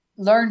 that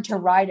learned to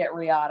ride at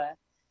Regatta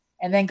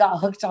and then got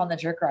hooked on the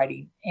trick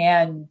riding.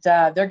 And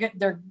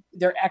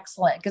they're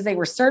excellent, because they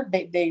were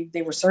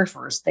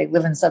surfers. They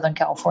live in Southern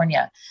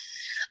California.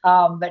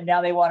 But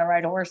now they want to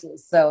ride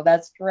horses. So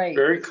that's great.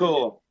 Very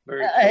cool.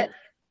 Very cool.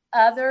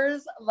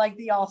 Others, like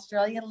the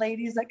Australian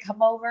ladies that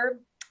come over,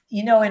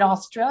 in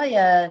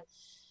Australia,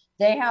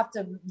 they have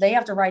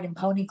to ride in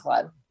pony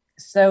club.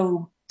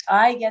 So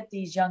I get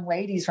these young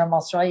ladies from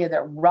Australia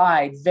that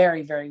ride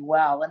very, very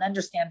well and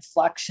understand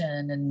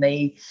flexion, and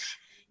they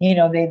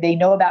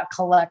know about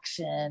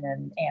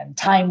collection and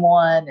time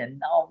one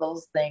and all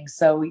those things.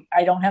 So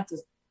I don't have to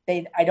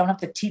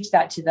teach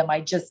that to them.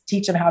 I just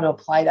teach them how to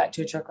apply that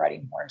to a trick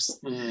riding horse.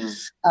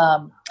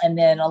 And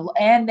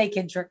they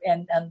can trick,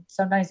 and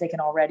sometimes they can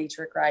already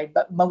trick ride,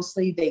 but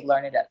mostly they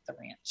learn it at the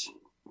ranch.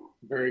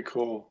 Very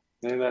cool.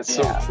 Man, that's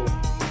so cool.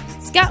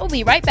 Scott will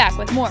be right back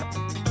with more.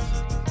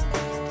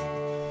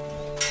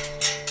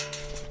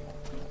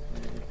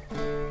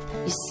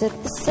 You set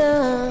the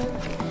sun,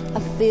 I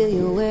feel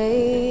your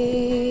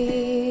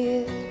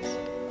waves.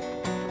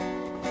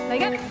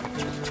 Again.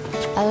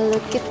 I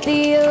look at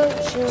the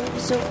ocean,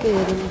 so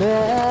good and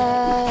bright.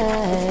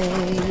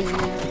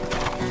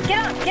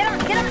 Get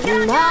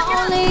on. Not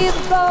only a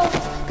boat,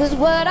 'cause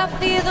what I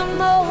fear the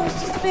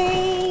most is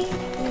me.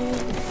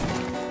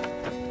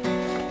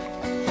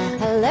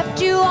 I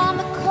left you on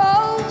the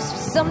coast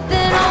with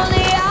something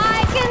only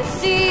I can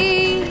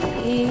see.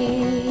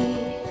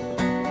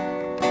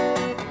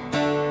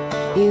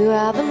 You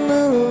are the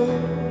moon,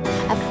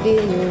 I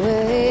feel your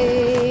wave.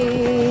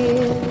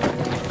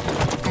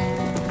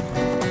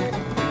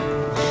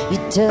 You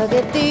tug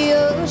at the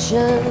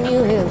ocean,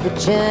 you held the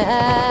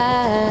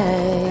chain.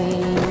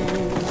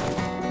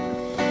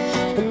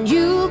 And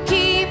you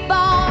keep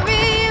on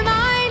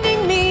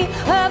reminding me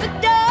of a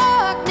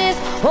darkness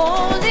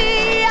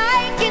only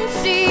I can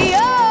see.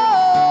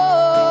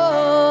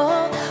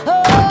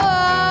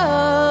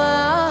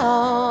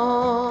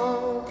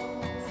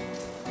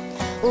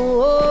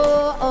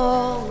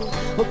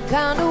 What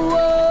kind of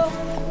world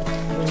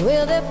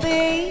will there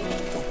be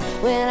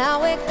when I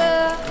wake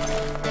up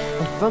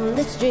from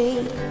this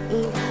dream?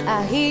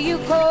 I hear you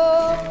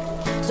call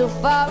so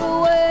far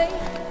away.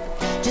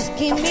 Just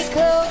keep me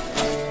close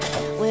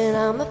when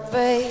I'm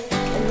afraid.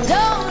 And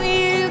don't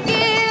you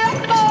give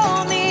up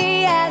on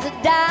me as I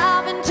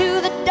dive into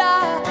the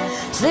dark,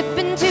 slip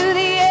into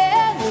the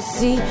endless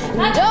sea.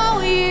 And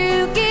don't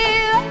you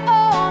give up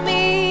on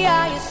me.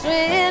 Are you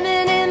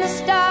swimming in the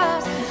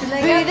stars,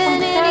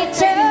 breathing in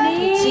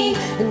eternity?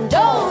 And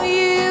don't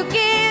you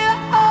give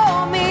up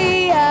on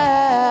me.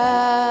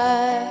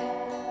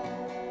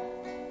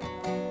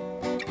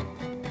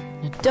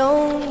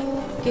 Don't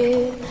you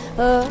give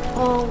up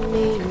on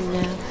me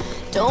now.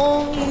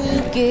 Don't you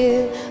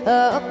give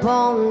up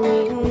on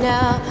me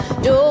now.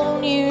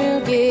 Don't you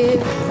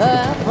give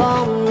up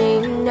on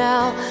me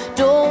now.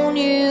 Don't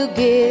you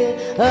give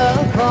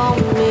up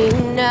on me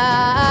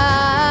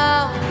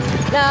now.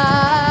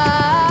 Now.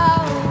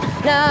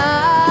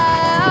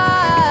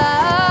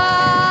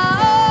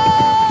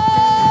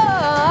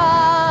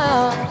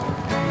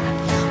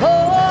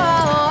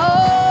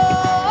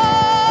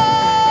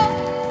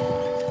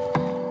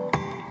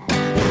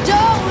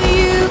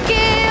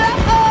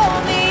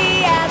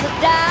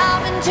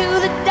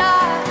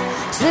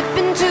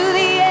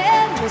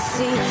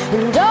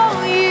 And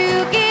don't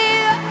you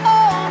give up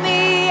on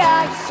me.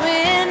 Are you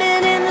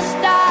swimming in the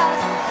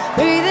stars,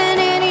 breathing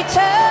in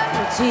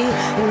eternity?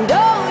 And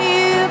don't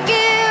you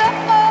give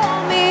up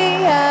on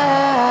me.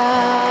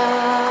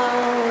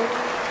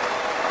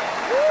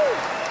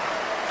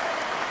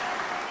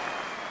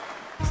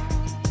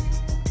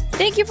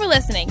 Thank you for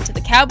listening to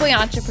the Cowboy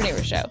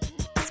Entrepreneur Show.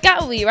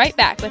 Scott will be right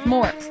back with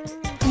more.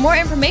 For more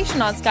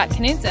information on Scott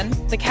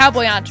Knudsen, the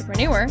Cowboy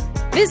Entrepreneur,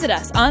 visit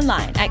us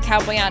online at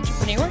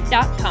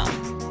cowboyentrepreneur.com.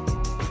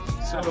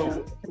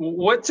 So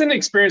what's an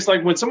experience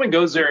like when someone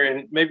goes there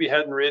and maybe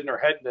hadn't ridden or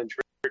hadn't done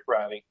trick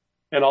riding,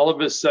 and all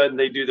of a sudden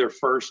they do their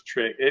first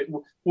trick?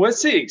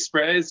 What's the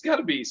experience? It's got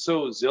to be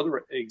so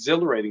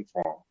exhilarating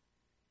for them.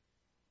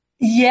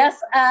 Yes,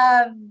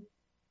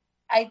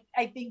 I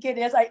think it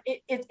is.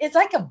 It's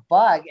like a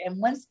bug,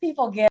 and once they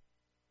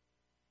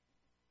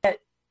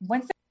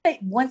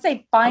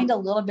find a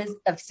little bit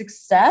of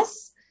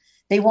success,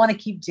 they want to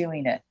keep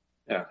doing it.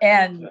 Yeah.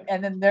 And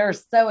then they're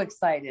so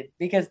excited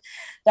because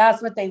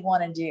that's what they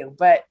want to do.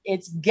 But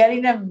it's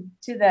getting them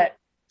to that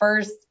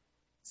first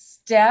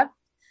step.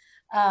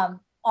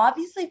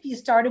 Obviously, if you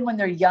started when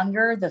they're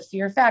younger, the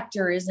fear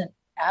factor isn't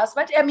as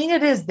much. I mean,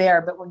 it is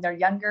there, but when they're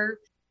younger,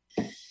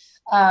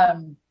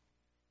 the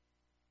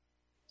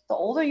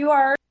older you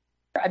are,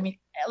 I mean,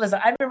 listen,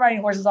 I've been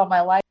riding horses all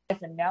my life,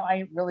 and now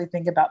I really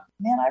think about,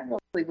 man, I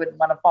really wouldn't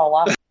want to fall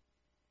off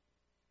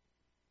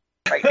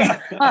right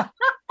now.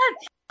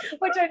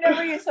 Which I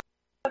never used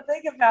to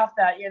think about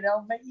that,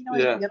 but as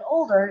you get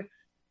older,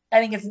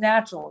 I think it's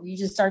natural.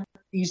 You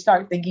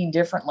start thinking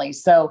differently.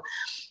 So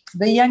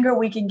the younger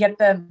we can get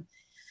them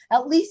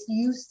at least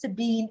used to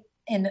being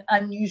in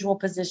unusual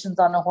positions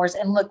on a horse.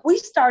 And look, we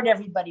start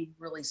everybody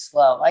really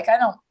slow. Like, I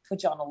don't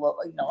put you on a low,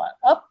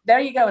 oh, there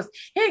you go.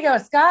 Here you go,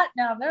 Scott.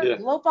 Now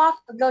lope off,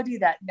 go do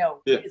that.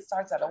 No, It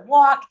starts at a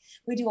walk.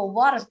 We do a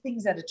lot of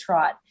things at a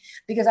trot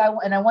because I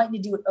want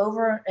you to do it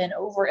over and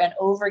over and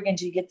over again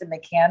until you get the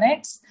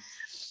mechanics.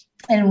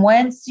 And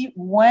once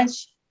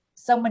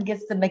someone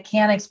gets the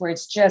mechanics where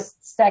it's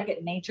just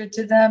second nature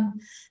to them,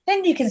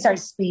 then you can start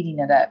speeding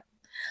it up.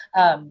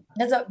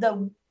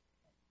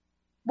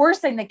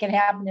 worst thing that can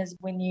happen is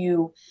when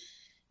you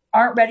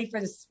aren't ready for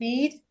the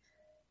speed,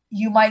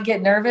 you might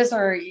get nervous,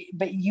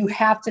 but you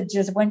have to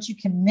just, once you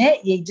commit,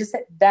 it just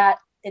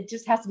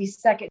has to be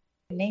second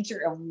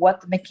nature of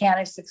what the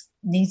mechanics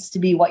needs to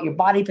be, what your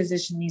body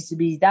position needs to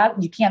be.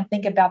 That you can't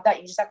think about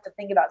that. You just have to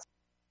think about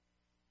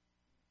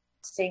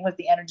staying with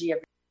the energy of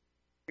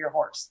your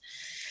horse,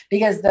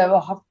 because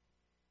the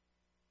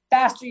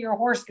faster your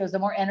horse goes, the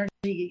more energy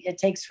it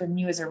takes from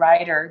you as a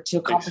rider to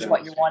accomplish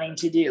what you're wanting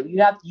to do.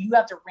 You have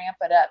to ramp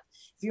it up.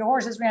 If your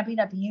horse is ramping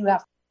up, you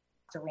have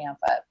to ramp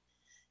up.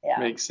 Yeah,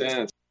 makes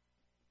sense.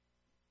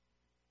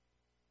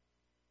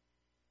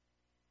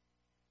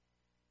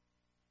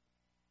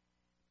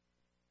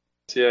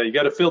 Yeah, you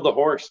got to feel the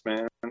horse,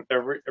 man.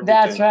 Everything.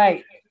 That's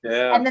right.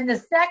 Yeah. And then the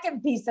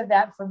second piece of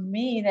that for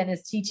me then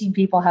is teaching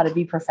people how to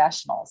be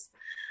professionals.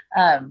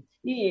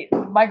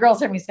 My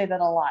girls heard me say that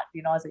a lot.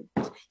 You know, I was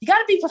like, you got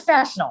to be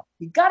professional.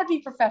 You got to be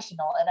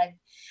professional. And I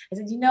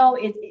said,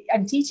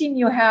 I'm teaching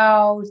you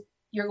how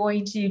you're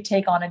going to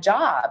take on a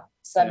job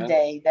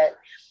someday, that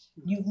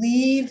you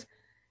leave,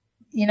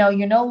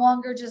 you're no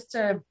longer just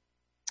a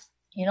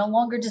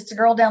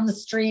girl down the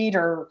street,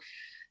 or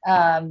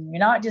you're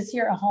not just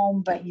here at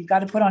home, but you've got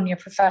to put on your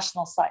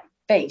professional side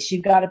face.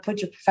 You've got to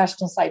put your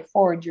professional side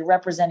forward. You're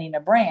representing a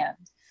brand.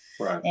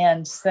 Right.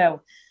 And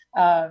so,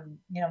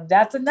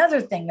 that's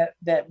another thing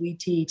that we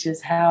teach,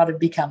 is how to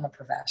become a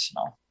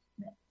professional.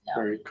 Yeah.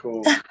 Very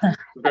cool.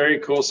 Very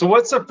cool. So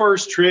what's the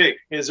first trick?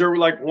 Is there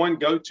like one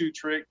go-to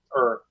trick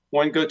or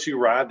one go-to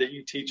ride that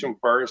you teach them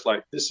first?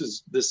 Like this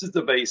is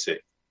the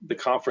basic, the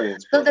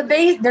confidence. So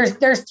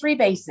there's three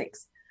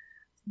basics,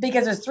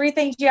 because there's three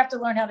things you have to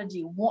learn how to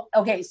do.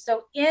 Okay.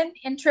 So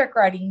in trick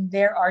riding,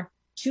 there are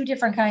two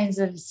different kinds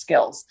of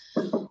skills.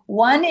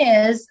 One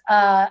is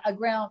a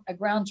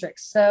ground trick.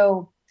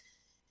 So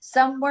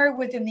somewhere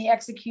within the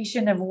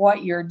execution of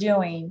what you're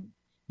doing,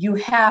 you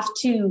have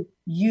to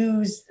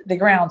use the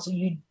ground. So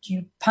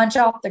you punch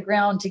off the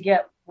ground to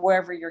get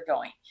wherever you're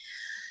going.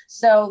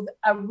 So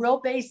a real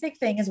basic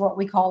thing is what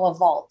we call a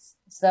vault.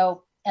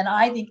 So, and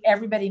I think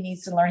everybody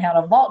needs to learn how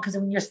to vault, because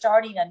when you're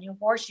starting a new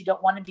horse, you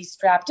don't want to be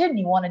strapped in.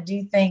 You want to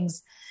do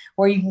things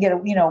where you can get,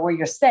 where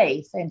you're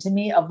safe. And to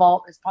me, a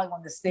vault is probably one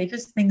of the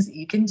safest things that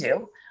you can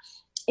do.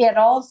 It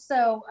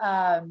also,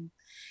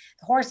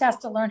 the horse has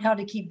to learn how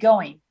to keep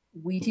going.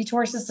 We teach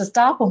horses to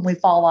stop when we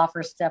fall off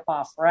or step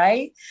off,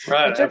 right?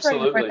 Right, the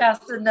absolutely. trick has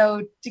to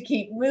know to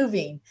keep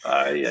moving.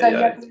 You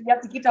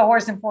have to keep the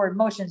horse in forward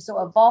motion. So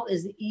a vault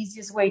is the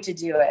easiest way to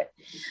do it.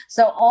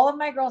 So all of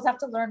my girls have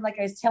to learn, like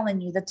I was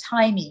telling you, the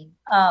timing.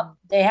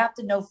 They have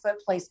to know foot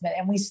placement.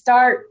 And we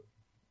start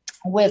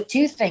with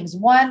two things.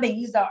 One, they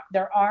use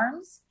their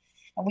arms,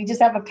 and we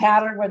just have a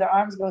pattern where their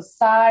arms go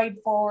side,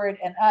 forward,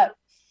 and up.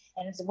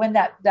 And it's when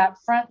that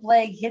front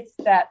leg hits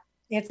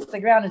the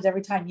ground is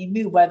every time you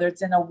move, whether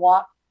it's in a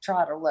walk,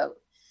 trot, or lope.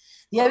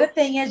 The other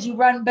thing is you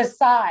run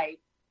beside,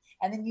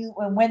 and then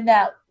when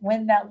that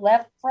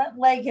left front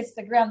leg hits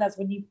the ground, that's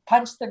when you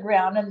punch the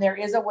ground. And there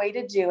is a way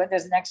to do it.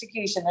 There's an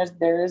execution.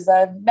 There's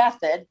a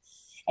method,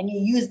 and you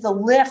use the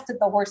lift that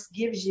the horse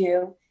gives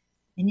you,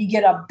 and you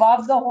get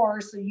above the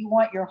horse. So you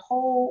want your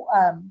whole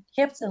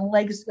hips and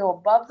legs to go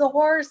above the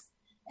horse,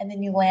 and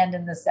then you land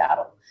in the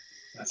saddle.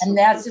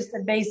 That's just a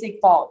basic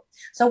vault.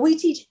 So we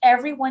teach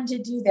everyone to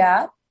do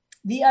that.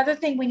 The other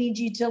thing we need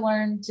you to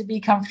learn to be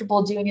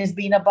comfortable doing is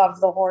being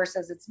above the horse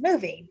as it's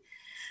moving.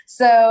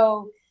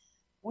 So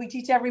we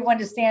teach everyone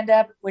to stand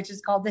up, which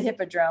is called the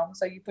hippodrome.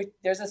 So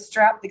there's a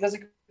strap that goes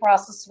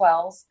across the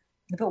swells.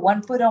 You put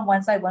one foot on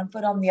one side, one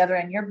foot on the other,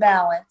 and you're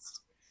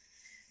balanced.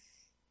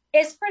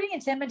 It's pretty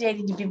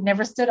intimidating if you've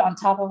never stood on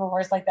top of a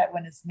horse like that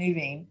when it's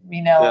moving.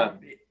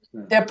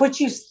 They put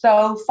you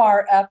so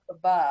far up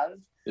above.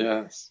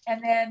 Yes.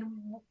 And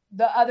then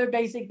the other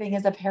basic thing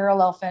is a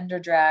parallel fender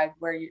drag,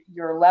 where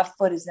your left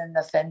foot is in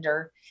the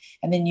fender,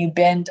 and then you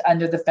bend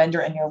under the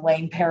fender and you're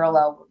laying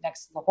parallel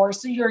next to the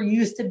horse. So you're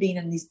used to being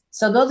in these.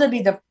 So those would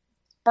be the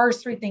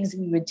first three things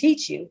we would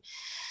teach you.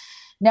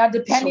 Now,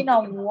 depending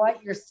on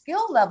what your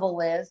skill level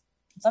is,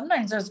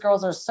 sometimes those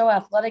girls are so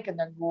athletic and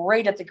they're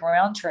great at the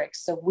ground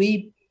tricks. So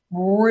we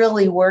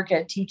really work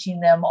at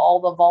teaching them all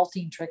the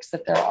vaulting tricks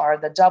that there are,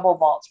 the double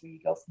vaults where you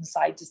go from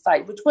side to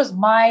side, which was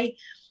my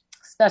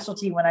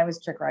specialty when I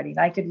was trick riding.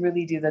 I could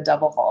really do the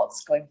double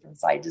vaults going from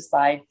side to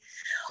side,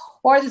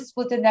 or the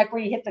split the neck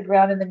where you hit the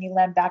ground and then you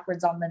land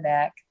backwards on the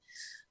neck,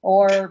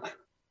 or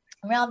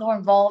around the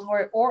horn vault,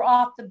 or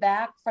off the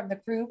back from the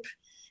croup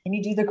and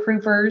you do the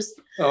croupers.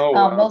 Oh,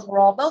 wow. Those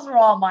were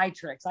all my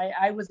tricks.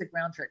 I was a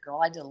ground trick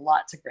girl. I did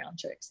lots of ground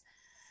tricks,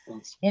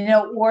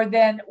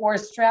 or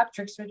strap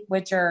tricks,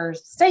 which are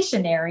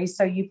stationary.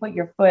 So you put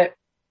your foot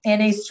in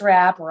a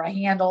strap or a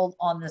handle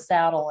on the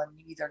saddle, and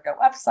you either go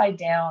upside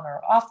down or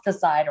off the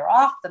side or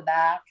off the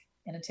back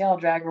in a tail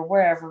drag, or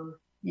wherever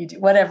you do,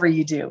 whatever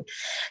you do.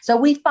 So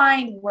we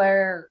find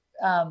where,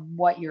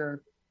 what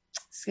you're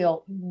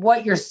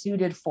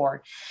suited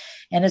for.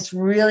 And it's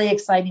really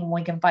exciting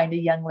when we can find a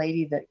young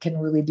lady that can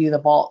really do the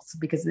vaults,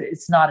 because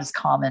it's not as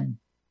common.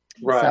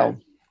 Right. So,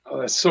 Oh,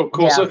 that's so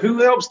cool. Yeah. So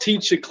who helps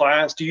teach the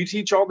class? Do you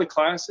teach all the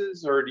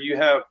classes, or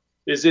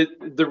is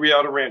it the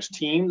Rialto Ranch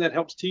team that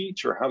helps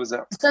teach, or how does that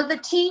work? So the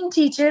team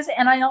teaches,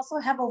 and I also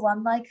have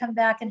alumni come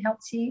back and help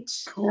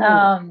teach.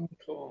 Cool.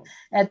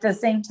 At the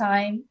same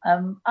time.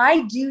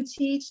 I do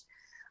teach.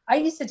 I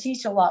used to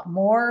teach a lot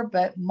more,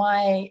 but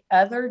my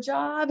other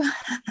job,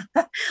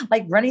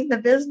 like running the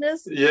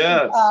business.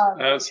 Yes,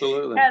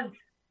 absolutely.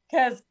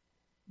 Because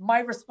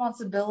my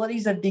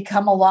responsibilities have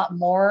become a lot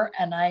more,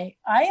 and I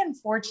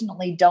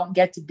unfortunately don't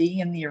get to be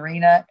in the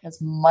arena as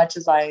much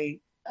as I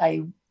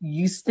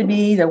used to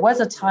be. There was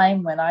a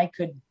time when I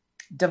could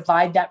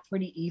divide that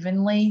pretty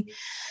evenly,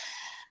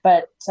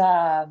 but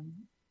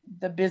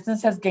the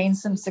business has gained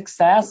some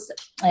success,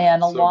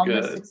 and along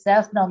with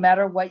success, no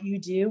matter what you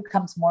do,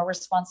 comes more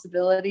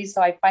responsibility.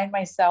 So I find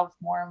myself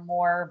more and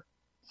more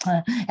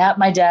at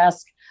my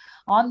desk,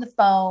 on the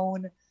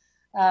phone,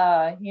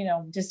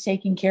 just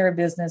taking care of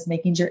business,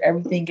 making sure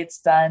everything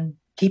gets done,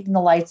 keeping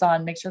the lights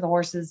on, make sure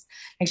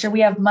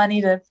we have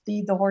money to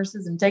feed the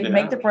horses and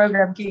make the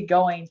program keep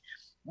going.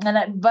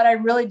 But I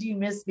really do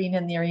miss being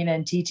in the arena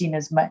and teaching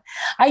as much.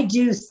 I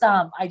do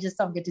some, I just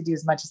don't get to do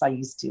as much as I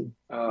used to.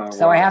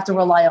 So I have to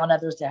rely on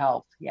others to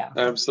help. Yeah,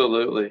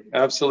 absolutely.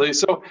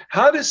 So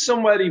how does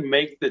somebody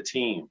make the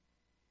team?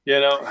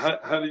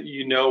 How do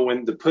you know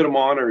when to put them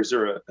on, or is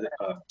there a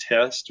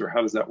test, or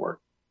how does that work?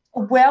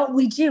 Well,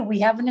 we do. We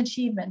have an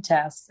achievement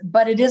test,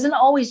 but it isn't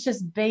always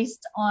just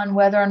based on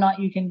whether or not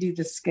you can do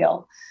the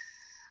skill.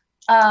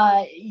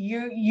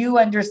 You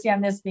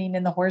understand this, being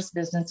in the horse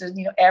business.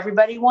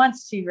 Everybody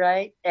wants to,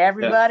 right?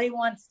 Everybody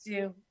wants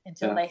to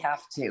until they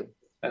have to,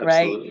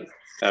 absolutely. Right?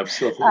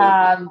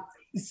 Absolutely.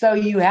 So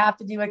you have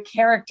to do a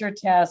character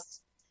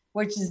test,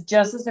 which is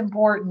just as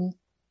important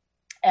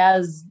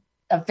as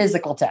a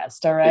physical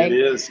test. All right. It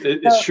is.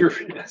 It sure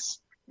is.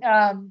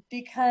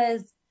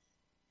 Because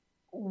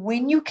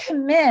when you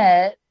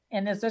commit,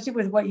 and especially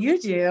with what you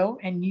do,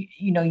 and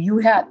you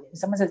have,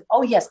 someone says,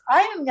 oh yes,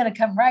 I am going to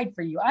come ride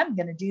for you, I'm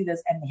going to do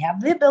this, and they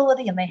have the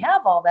ability and they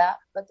have all that,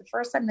 but the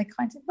first time they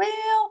come and say,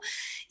 well,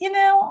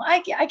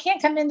 I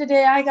can't come in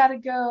today, I got to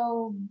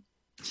go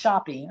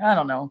shopping, I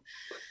don't know.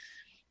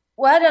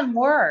 Well, that doesn't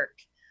work.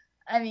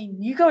 I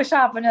mean, you go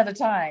shop another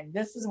time.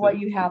 This is what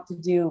you have to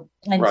do.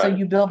 And so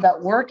you build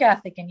that work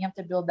ethic, and you have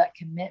to build that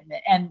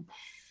commitment. And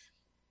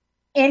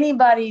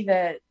anybody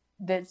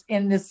that's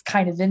in this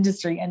kind of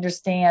industry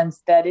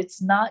understands that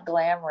it's not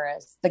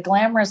glamorous. The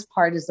glamorous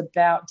part is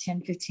about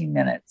 10, 15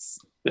 minutes.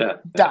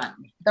 Done.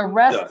 The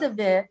rest of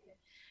it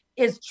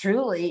is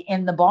truly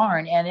in the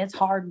barn, and it's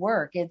hard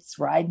work. It's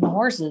riding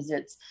horses.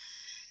 It's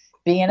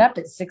being up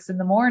at 6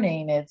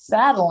 a.m. It's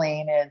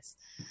saddling. It's,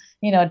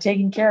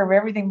 taking care of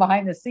everything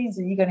behind the scenes.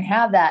 So you can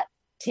have that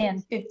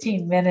 10,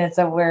 15 minutes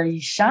of where you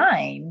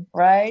shine.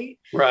 Right.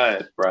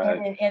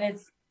 Right. And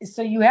it's,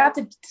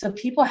 so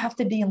people have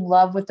to be in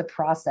love with the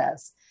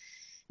process.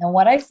 And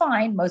what I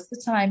find most of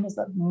the time is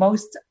that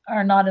most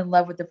are not in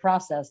love with the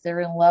process. They're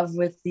in love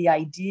with the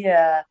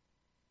idea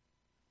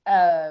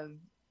of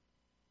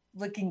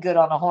looking good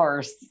on a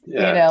horse,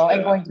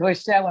 and going to a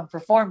show and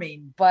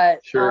performing.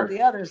 But all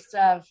the other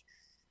stuff,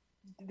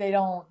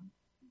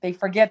 they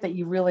forget that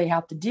you really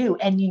have to do.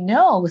 And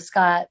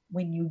Scott,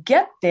 when you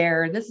get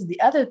there, this is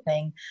the other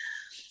thing,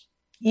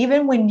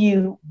 even when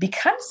you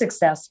become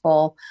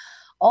successful,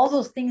 all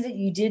those things that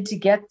you did to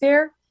get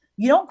there,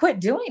 you don't quit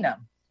doing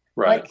them.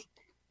 Right. Like,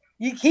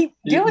 you keep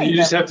doing You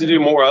just have to do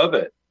more of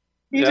it.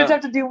 You just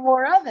have to do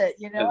more of it.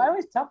 I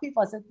always tell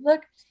people, I said,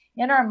 look,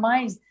 in our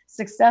minds,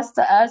 success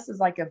to us is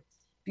like a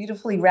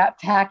beautifully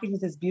wrapped package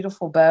with this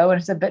beautiful bow. And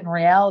I said, but in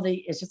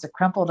reality, it's just a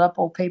crumpled up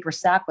old paper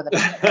sack with a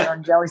peanut butter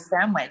and jelly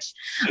sandwich.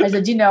 I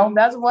said,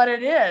 that's what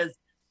it is.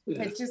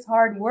 Yeah. It's just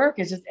hard work.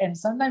 And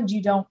sometimes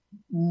you don't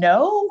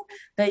know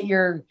that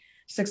you're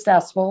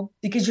successful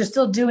because you're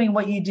still doing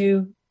what you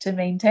do to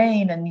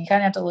maintain, and you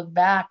kind of have to look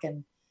back,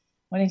 and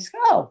when you just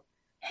go,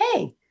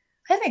 hey,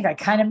 I think I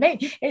kind of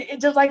made it.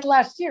 Just like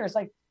last year, it's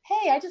like,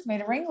 hey, I just made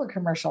a Wrangler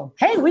commercial.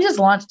 Hey, we just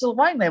launched a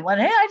wine label.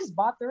 And hey, I just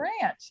bought the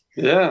ranch.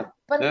 Yeah.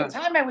 But at the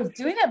time I was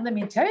doing it, let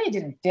me tell you, it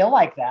didn't feel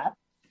like that.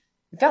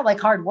 It felt like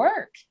hard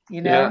work,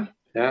 Yeah.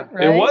 Right?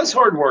 It was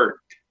hard work.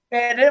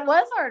 And it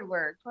was hard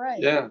work.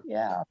 Right. Yeah.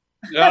 Yeah.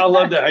 I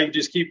love that, how you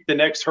just keep the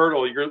next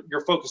hurdle.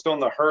 You're focused on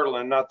the hurdle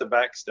and not the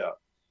back stuff.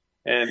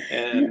 And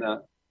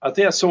I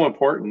think that's so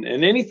important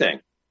in anything.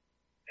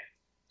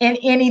 In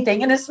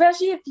anything. And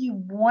especially if you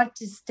want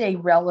to stay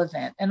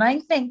relevant. And I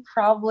think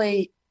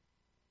probably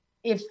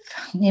if,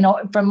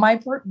 from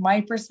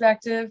my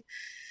perspective,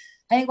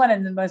 I think what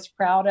I'm the most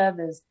proud of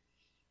is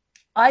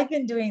I've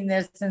been doing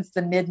this since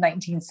the mid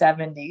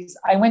 1970s.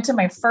 I went to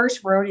my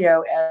first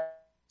rodeo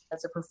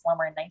as a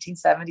performer in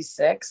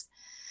 1976.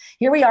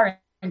 Here we are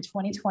in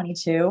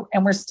 2022,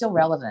 and we're still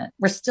relevant.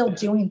 We're still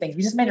doing things.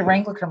 We just made a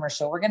Wrangler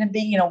commercial. We're going to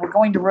be, we're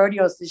going to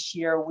rodeos this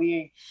year.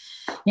 We,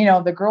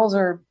 the girls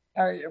are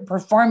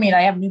performing.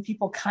 I have new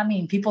people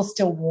coming. People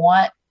still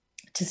want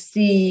to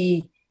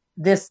see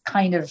this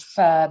kind of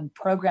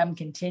program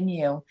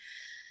continue.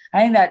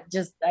 I think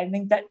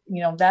that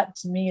that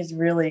to me is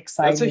really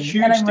exciting. That's a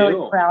huge and I'm deal.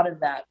 really proud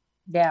of that.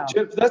 Yeah.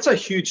 That's a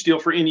huge deal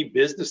for any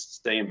business to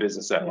stay in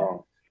business that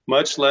long,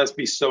 much less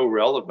be so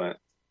relevant,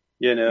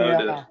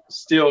 to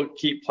still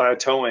keep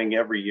plateauing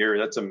every year.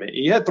 That's amazing.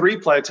 You had 3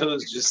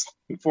 plateaus just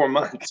in 4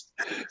 months.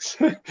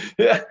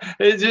 Yeah,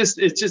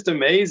 it's just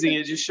amazing.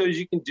 It just shows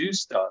you can do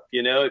stuff,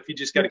 if you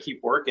just got to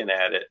keep working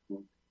at it.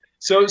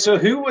 So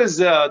who was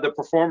the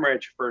performer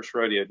at your first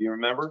rodeo? Do you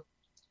remember?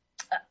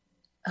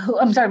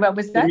 I'm sorry, what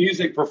was that? The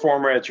music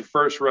performer at your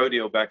first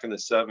rodeo back in the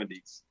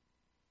 70s.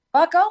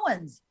 Buck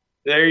Owens.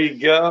 There you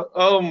go.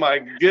 Oh my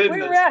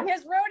goodness. We were at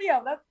his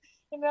rodeo. That's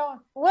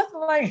what's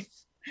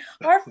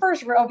our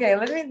first. Okay,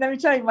 let me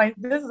tell you I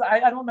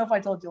don't know if I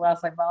told you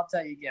last time, but I'll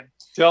tell you again.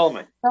 Tell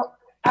me. So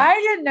I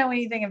didn't know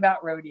anything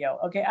about rodeo.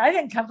 Okay, I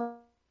didn't come from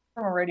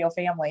a rodeo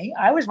family.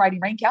 I was riding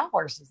rank cow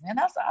horses, man.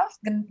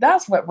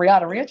 That's what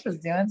Riata Ranch was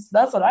doing. So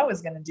that's what I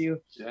was going to do.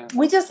 Yeah.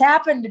 We just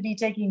happened to be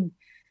taking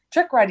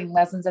trick riding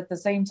lessons at the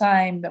same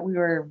time that we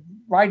were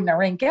riding our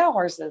rank cow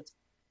horses.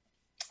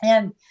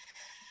 And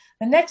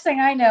the next thing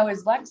I know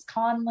is Lex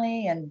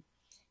Conley and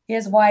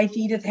his wife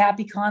Edith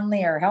Happy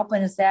Conley are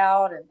helping us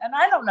out, and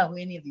I don't know who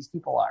any of these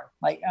people are.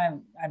 Like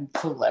I'm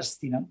clueless,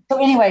 So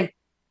anyway,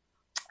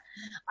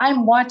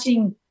 I'm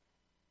watching.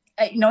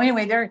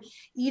 Anyway,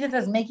 Edith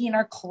is making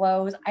our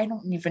clothes. I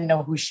don't even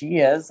know who she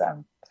is.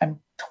 I'm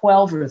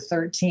 12 or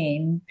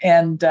 13,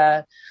 and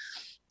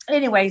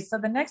anyway, so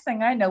the next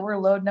thing I know, we're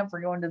loading up.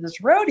 We're going to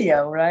this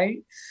rodeo,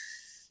 right?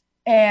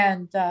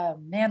 And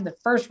man, the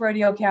first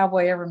rodeo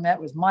cowboy I ever met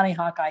was Monty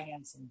Hawkeye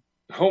Hansen.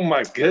 Oh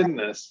my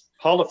goodness.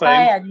 Hall of Fame.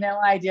 I had no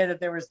idea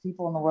that there was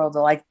people in the world that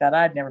like that.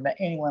 I'd never met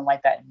anyone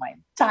like that in my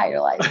entire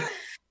life.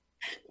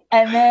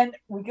 And then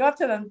we go up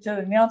to the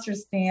announcer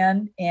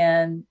stand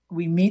and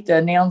we meet the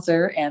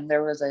announcer, and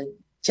there was a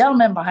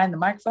gentleman behind the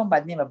microphone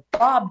by the name of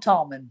Bob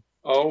Tallman.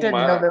 Oh, Didn't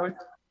know there was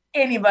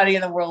anybody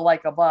in the world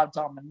like a Bob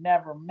Tallman.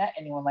 Never met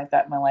anyone like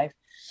that in my life.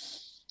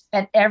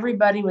 And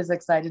everybody was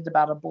excited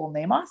about a bull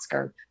named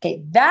Oscar.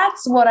 Okay,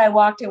 that's what I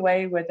walked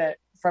away with it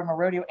from a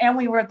rodeo. And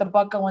we were at the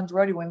Buck Owens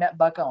rodeo. We met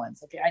Buck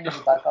Owens. Okay, I knew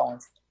who Buck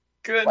Owens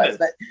Goodness.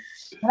 was.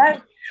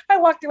 But I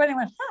walked away and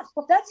went,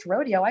 well, that's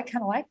rodeo. I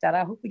kind of like that.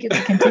 I hope we get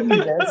to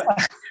continue this.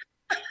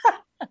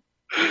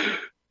 I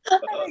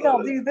think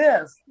I'll do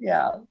this.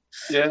 Yeah.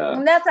 Yeah.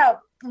 And that's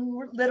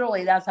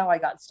how I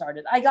got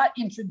started. I got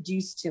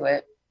introduced to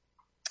it.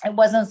 It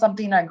wasn't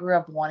something I grew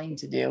up wanting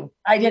to do.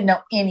 I didn't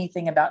know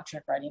anything about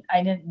trick riding.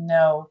 I didn't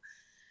know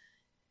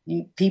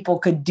people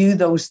could do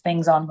those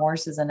things on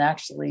horses and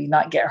actually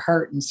not get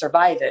hurt and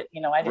survive it.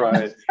 I didn't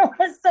know there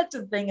was such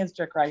a thing as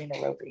trick riding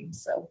or roping.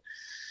 So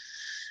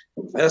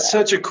that's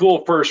such a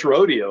cool first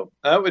rodeo.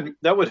 That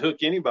would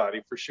hook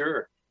anybody for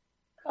sure.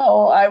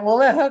 Oh,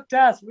 it hooked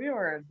us. We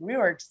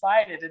were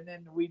excited, and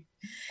then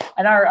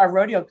our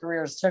rodeo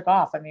careers took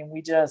off. I mean,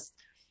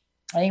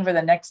 I think for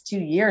the next 2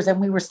 years, and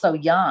we were so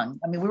young.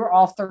 I mean, we were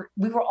all 13.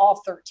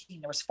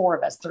 There was 4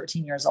 of us,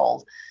 13 years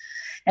old.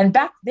 And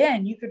back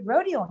then you could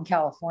rodeo in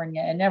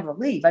California and never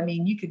leave. I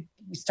mean,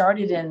 we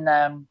started in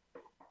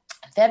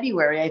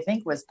February, I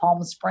think, was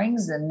Palm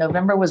Springs, and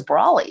November was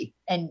Brawley.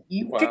 And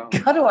you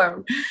could go to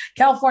a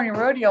California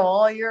rodeo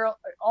all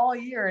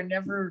year and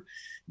never,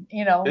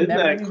 never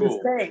leave the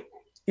state.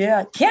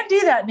 Yeah. Can't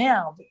do that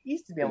now, but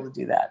used to be able to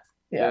do that.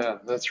 Yeah,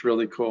 that's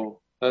really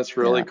cool. That's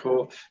really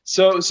cool.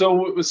 So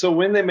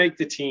when they make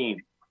the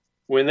team,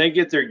 when they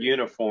get their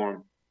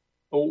uniform,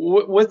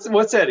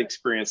 what's that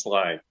experience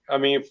like? I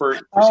mean, for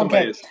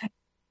somebody,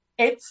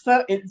 it's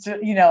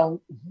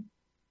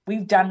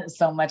we've done it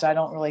so much. I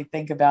don't really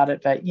think about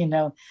it, but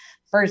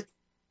first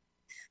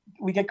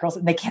we get girls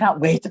and they cannot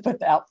wait to put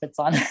the outfits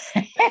on.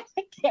 They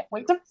can't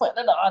wait to put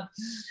it on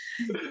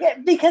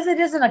because it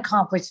is an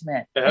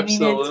accomplishment.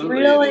 Absolutely. I mean, it's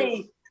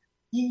really,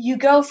 you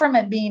go from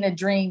it being a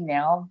dream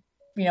now,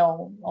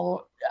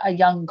 a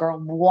young girl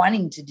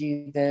wanting to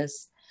do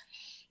this,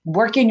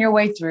 working your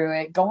way through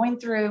it, going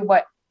through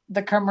what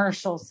the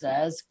commercial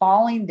says,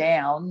 falling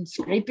down,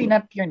 scraping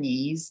up your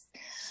knees,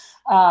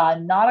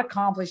 not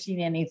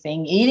accomplishing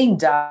anything, eating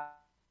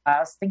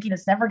dust, thinking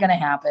it's never going to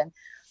happen.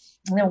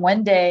 And then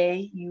one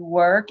day you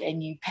work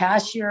and you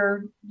pass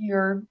your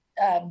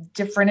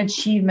different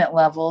achievement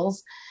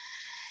levels,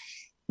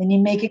 and you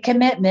make a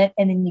commitment,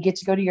 and then you get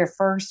to go to your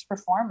first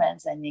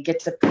performance and you get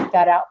to put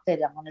that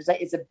outfit on.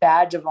 It's a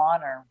badge of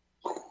honor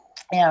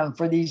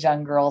for these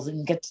young girls, and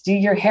you get to do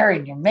your hair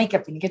and your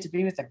makeup, and you get to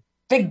be with the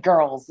big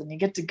girls, and you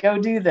get to go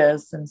do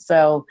this. And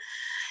so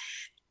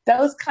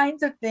those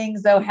kinds of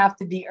things, though, have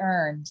to be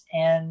earned.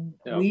 And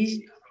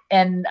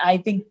and I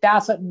think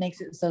that's what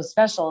makes it so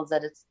special, is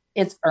that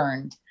it's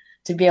earned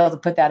to be able to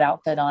put that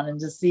outfit on and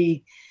to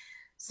see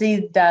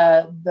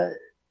the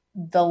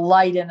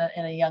light in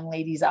a young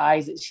lady's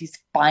eyes that she's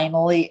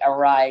finally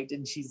arrived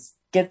and she's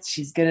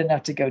good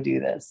enough to go do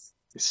this.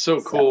 It's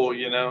so cool,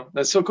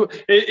 that's so cool.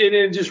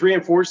 It just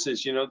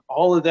reinforces,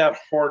 all of that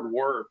hard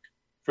work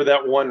for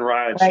that one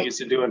ride she gets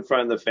to do in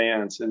front of the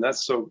fans. And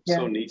that's so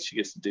neat. She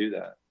gets to do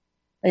that.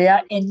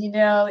 Yeah. And,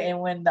 and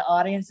when the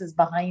audience is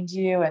behind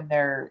you and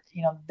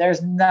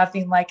there's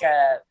nothing like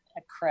a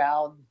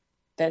crowd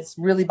that's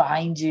really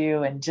behind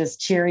you and just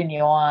cheering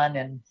you on.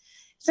 And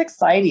it's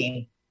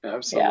exciting.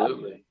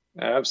 Absolutely.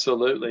 Yeah.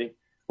 Absolutely.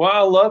 Well,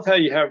 I love how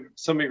you have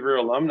some of your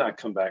alumni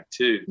come back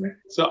too.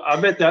 So I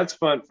bet that's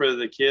fun for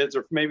the kids,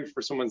 or maybe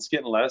for someone that's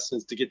getting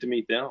lessons, to get to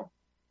meet them.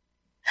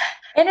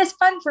 And it's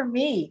fun for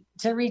me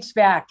to reach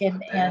back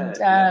and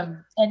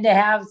to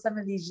have some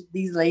of these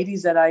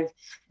ladies that I've,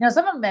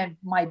 some of them,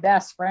 my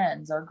best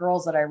friends are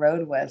girls that I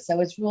rode with. So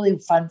it's really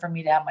fun for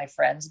me to have my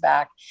friends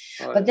back.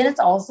 Right. But then it's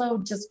also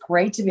just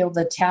great to be able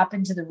to tap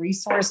into the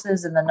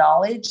resources and the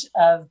knowledge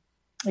of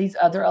these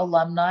other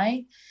alumni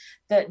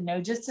that know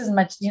just as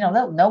much,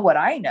 they'll know what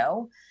I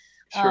know.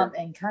 Sure.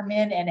 And come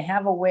in and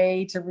have a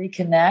way to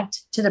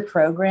reconnect to the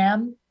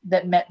program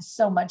that meant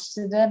so much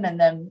to them, and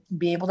then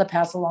be able to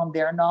pass along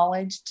their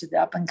knowledge to the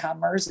up and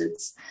comers.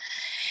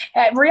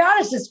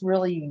 Rihanna is just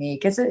really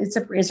unique. It's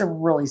a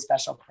really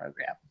special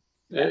program.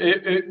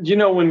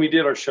 When we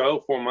did our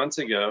show 4 months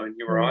ago and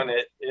you were on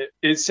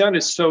it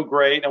sounded so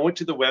great. I went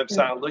to the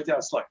website, I looked at it, I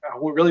was like,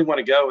 oh, we really want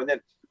to go. And then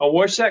I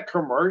watched that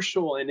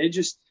commercial, and it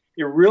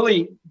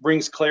really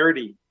brings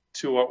clarity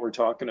to what we're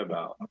talking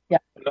about. Yeah.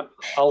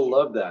 I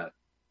love that.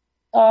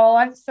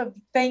 Oh,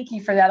 thank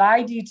you for that.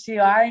 I do too.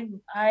 I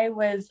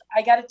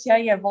got to tell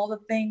you, of all the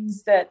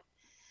things that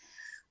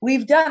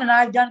we've done, and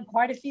I've done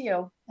quite a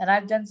few, and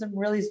I've done some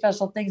really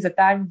special things, that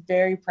I'm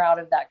very proud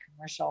of that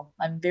commercial.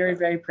 I'm very,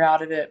 very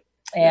proud of it.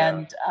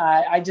 And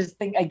I just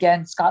think,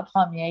 again, Scott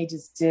Pommier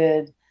just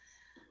did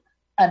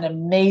an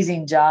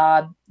amazing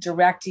job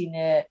directing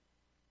it,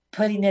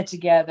 putting it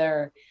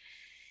together.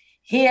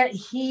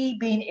 He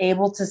being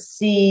able to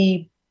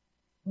see,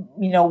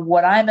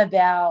 what I'm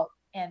about,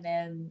 and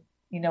then,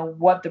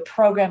 what the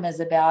program is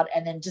about,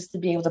 and then just to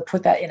be able to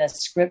put that in a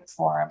script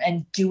form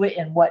and do it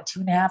in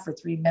 2.5 or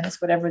 3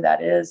 minutes, whatever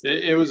that is.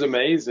 It was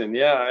amazing.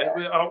 Yeah.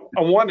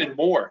 I wanted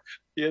more,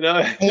 and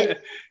I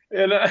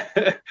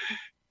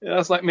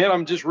was like, man,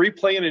 I'm just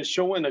replaying and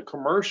showing a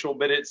commercial,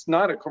 but it's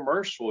not a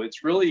commercial.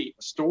 It's really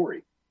a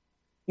story.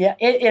 Yeah,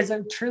 it is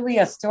truly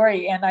a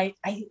story. And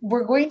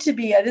we're going to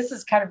be, this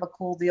is kind of a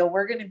cool deal.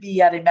 We're going to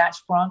be at a match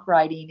bronc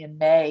riding in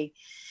May.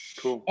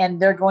 Cool. And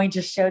they're going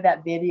to show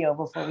that video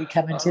before we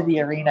come into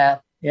the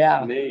arena.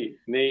 Yeah. Neat.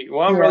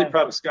 Well, I'm really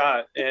proud of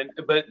Scott,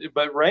 but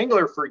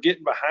Wrangler for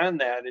getting behind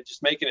that and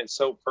just making it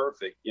so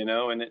perfect,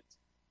 and it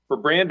for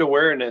brand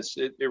awareness,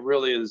 it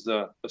really is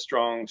a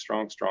strong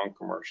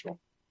commercial.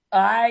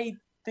 I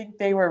think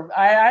they were,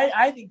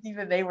 I think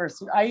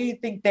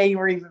they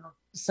were even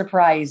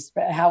surprised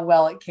at how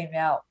well it came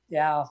out.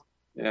 Yeah.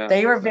 Yeah.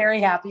 They were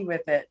very happy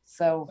with it.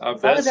 So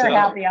as long as they're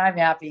happy, I'm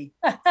happy.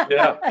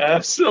 Yeah,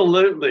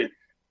 absolutely.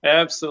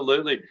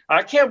 Absolutely.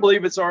 I can't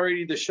believe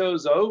the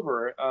show's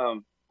over.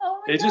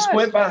 It just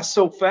went by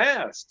so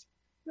fast.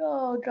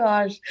 Oh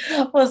gosh.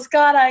 Well,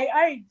 Scott,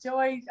 I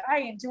enjoy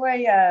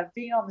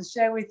being on the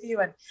show with you,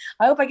 and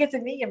I hope I get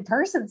to meet you in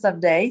person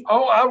someday.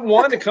 Oh, I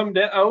want to come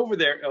down over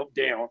there,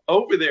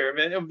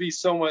 man. It would be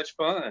so much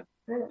fun.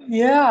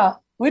 Yeah.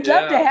 We'd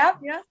love to have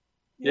you.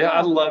 Yeah,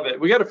 I'd love it.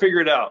 We got to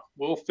figure it out.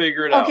 We'll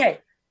figure it out. Okay.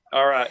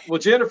 All right. Well,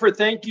 Jennifer,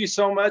 thank you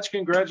so much.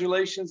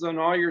 Congratulations on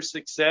all your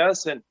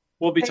success, and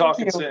we'll be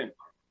talking soon.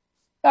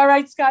 All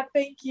right, Scott.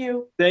 Thank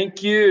you.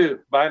 Thank you.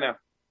 Bye now.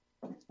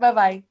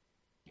 Bye-bye.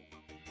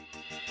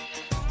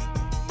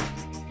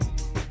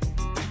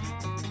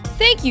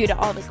 Thank you to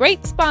all the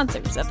great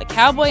sponsors of the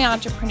Cowboy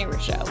Entrepreneur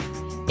Show.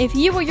 If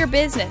you or your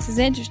business is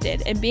interested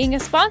in being a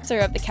sponsor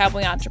of the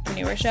Cowboy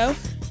Entrepreneur Show,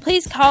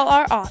 please call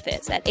our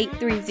office at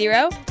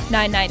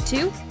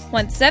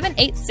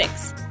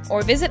 830-992-1786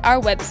 or visit our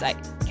website,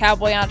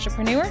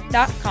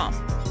 cowboyentrepreneur.com.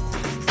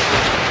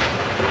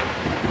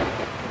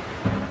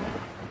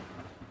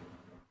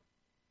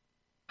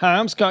 Hi,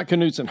 I'm Scott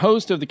Knudsen,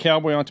 host of the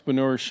Cowboy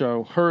Entrepreneur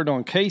Show, heard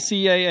on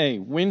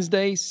KCAA,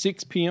 Wednesdays,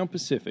 6 p.m.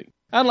 Pacific.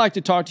 I'd like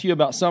to talk to you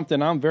about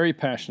something I'm very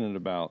passionate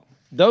about.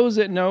 Those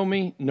that know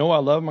me know I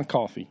love my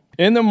coffee.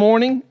 In the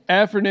morning,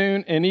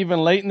 afternoon, and even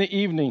late in the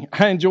evening,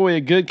 I enjoy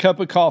a good cup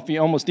of coffee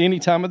almost any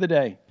time of the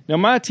day. Now,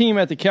 my team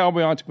at the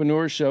Cowboy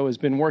Entrepreneur Show has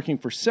been working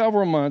for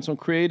several months on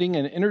creating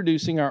and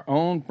introducing our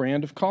own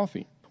brand of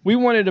coffee. We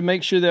wanted to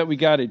make sure that we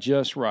got it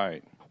just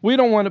right. We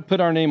don't want to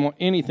put our name on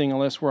anything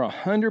unless we're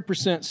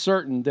 100%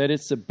 certain that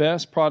it's the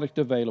best product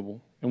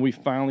available, and we've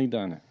finally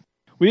done it.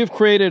 We have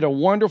created a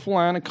wonderful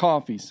line of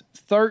coffees,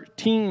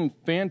 13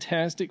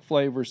 fantastic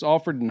flavors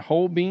offered in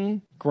whole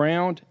bean,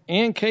 ground,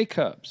 and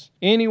K-Cups,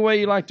 any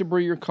way you like to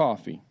brew your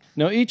coffee.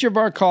 Now, each of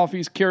our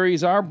coffees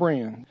carries our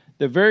brand,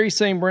 the very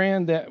same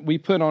brand that we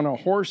put on our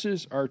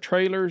horses, our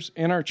trailers,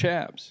 and our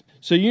chaps.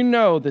 So you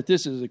know that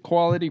this is a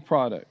quality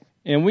product.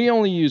 And we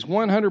only use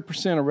 100%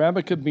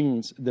 Arabica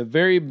beans, the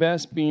very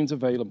best beans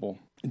available.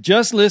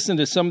 Just listen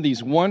to some of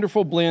these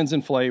wonderful blends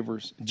and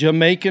flavors.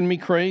 Jamaican Me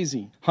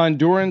Crazy,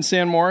 Honduran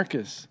San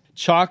Marcos,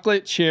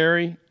 Chocolate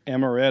Cherry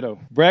Amaretto,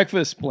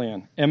 Breakfast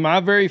Blend, and my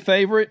very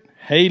favorite,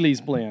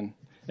 Haley's Blend.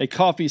 A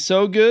coffee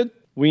so good,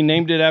 we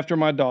named it after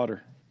my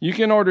daughter. You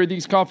can order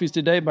these coffees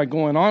today by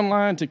going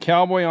online to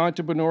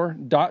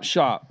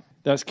cowboyentrepreneur.shop.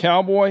 That's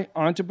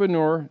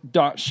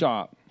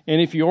cowboyentrepreneur.shop. And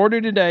if you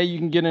order today, you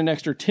can get an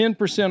extra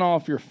 10%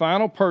 off your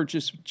final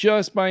purchase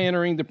just by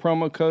entering the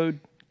promo code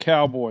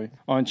Cowboy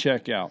on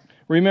checkout.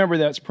 Remember,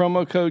 that's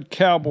promo code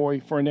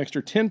Cowboy for an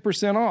extra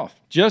 10%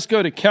 off. Just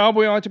go to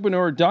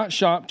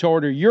cowboyentrepreneur.shop to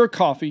order your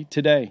coffee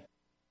today.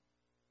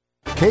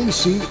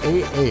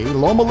 KCAA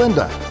Loma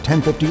Linda,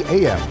 1050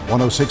 AM,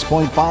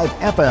 106.5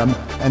 FM,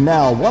 and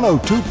now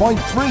 102.3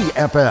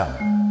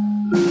 FM.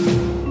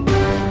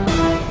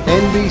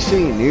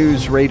 NBC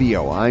News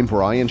Radio, I'm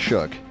Brian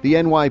Shook. The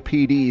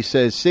NYPD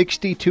says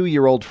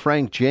 62-year-old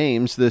Frank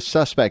James, the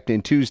suspect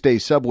in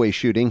Tuesday's subway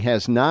shooting,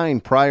 has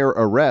 9 prior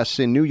arrests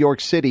in New York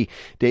City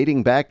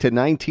dating back to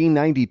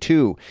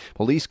 1992.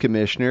 Police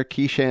Commissioner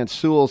Keishant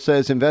Sewell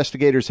says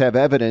investigators have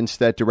evidence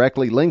that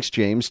directly links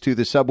James to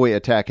the subway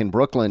attack in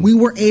Brooklyn. We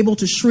were able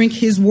to shrink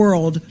his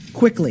world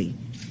quickly.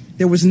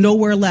 There was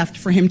nowhere left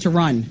for him to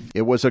run.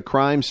 It was a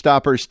Crime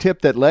Stoppers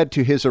tip that led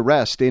to his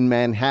arrest in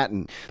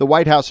Manhattan. The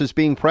White House is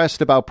being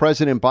pressed about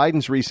President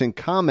Biden's recent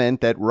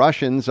comment that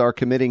Russians are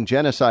committing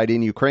genocide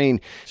in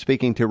Ukraine.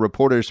 Speaking to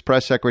reporters,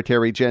 Press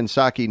Secretary Jen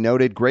Psaki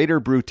noted greater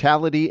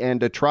brutality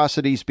and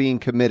atrocities being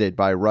committed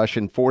by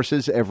Russian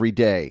forces every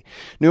day.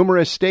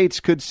 Numerous states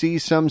could see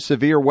some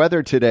severe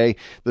weather today.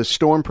 The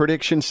Storm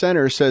Prediction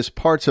Center says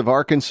parts of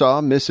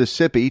Arkansas,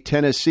 Mississippi,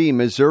 Tennessee,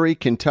 Missouri,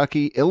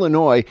 Kentucky,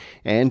 Illinois,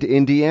 and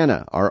Indiana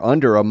are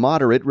under a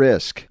moderate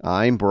risk.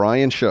 I'm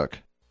Brian Shook.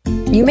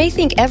 You may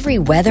think every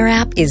weather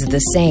app is the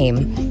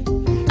same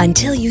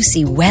until you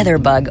see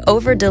WeatherBug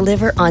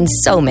over-deliver on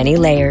so many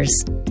layers.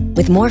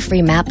 With more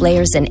free map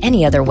layers than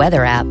any other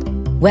weather app,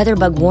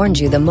 WeatherBug warns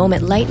you the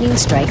moment lightning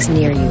strikes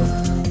near you,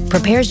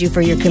 prepares you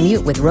for your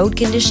commute with road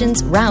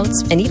conditions,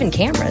 routes, and even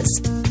cameras.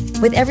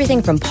 With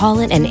everything from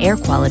pollen and air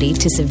quality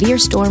to severe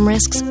storm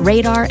risks,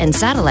 radar, and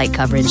satellite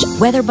coverage,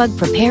 WeatherBug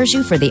prepares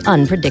you for the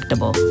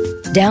unpredictable.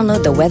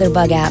 Download the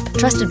WeatherBug app,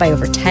 trusted by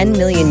over 10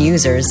 million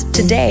users,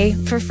 today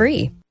for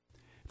free.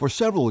 For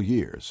several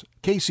years,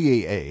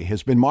 KCAA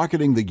has been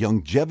marketing the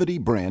Youngevity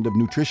brand of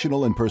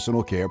nutritional and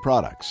personal care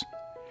products.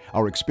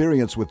 Our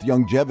experience with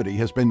Youngevity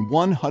has been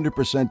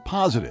 100%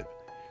 positive,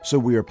 so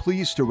we are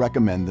pleased to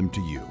recommend them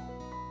to you.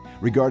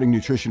 Regarding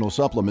nutritional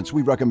supplements,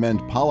 we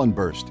recommend Pollen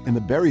Burst in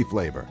the berry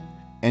flavor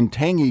and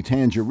Tangy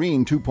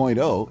Tangerine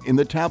 2.0 in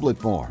the tablet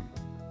form.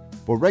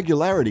 For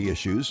regularity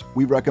issues,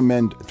 we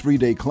recommend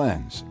 3-Day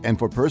Cleanse, and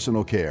for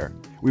personal care,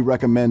 we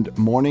recommend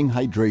Morning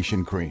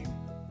Hydration Cream.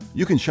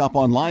 You can shop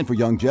online for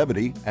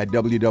Youngevity at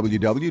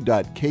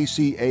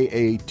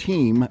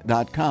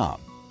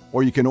www.kcaateam.com,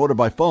 or you can order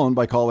by phone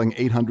by calling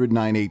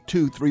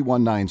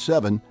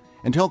 800-982-3197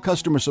 and tell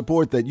customer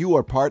support that you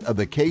are part of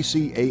the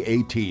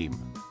KCAA team.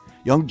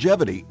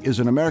 Youngevity is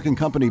an American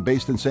company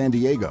based in San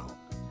Diego.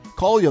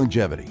 Call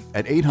Youngevity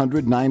at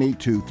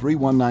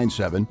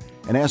 800-982-3197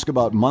 and ask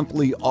about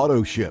monthly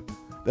auto ship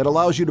that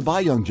allows you to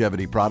buy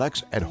Youngevity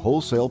products at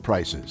wholesale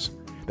prices.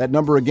 That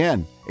number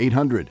again,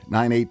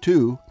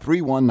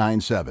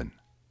 800-982-3197.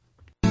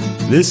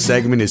 This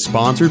segment is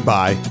sponsored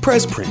by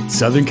PressPrint,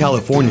 Southern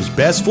California's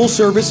best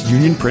full-service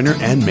union printer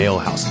and mail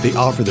house. They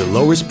offer the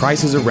lowest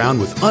prices around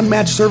with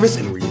unmatched service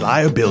and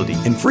reliability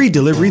and free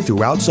delivery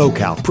throughout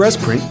SoCal.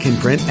 PressPrint can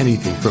print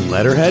anything from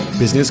letterhead,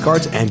 business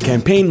cards, and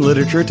campaign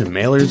literature to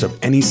mailers of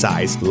any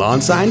size, lawn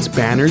signs,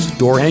 banners,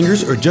 door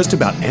hangers, or just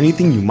about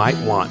anything you might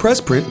want.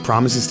 PressPrint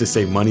promises to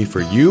save money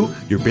for you,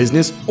 your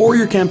business, or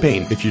your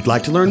campaign. If you'd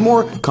like to learn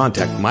more,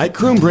 contact Mike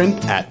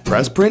Kroonbrand at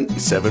PressPrint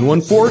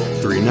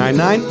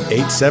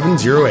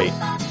 714-399-8708.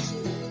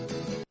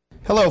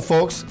 Hello,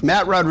 folks.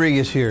 Matt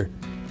Rodriguez here,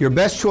 your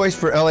best choice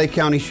for LA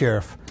County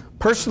Sheriff.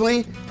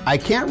 Personally, I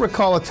can't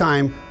recall a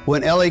time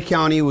when LA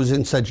County was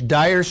in such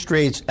dire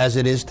straits as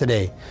it is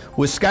today,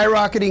 with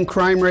skyrocketing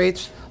crime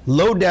rates,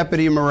 low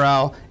deputy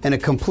morale, and a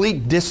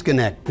complete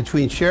disconnect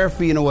between Sheriff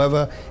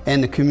Villanueva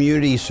and the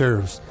community he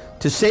serves.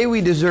 To say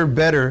we deserve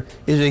better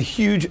is a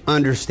huge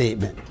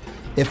understatement.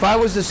 If I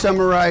was to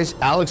summarize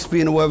Alex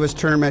Villanueva's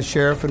term as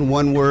sheriff in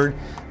one word,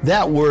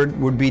 that word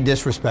would be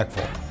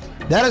disrespectful.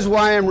 That is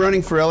why I'm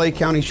running for LA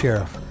County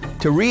Sheriff,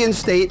 to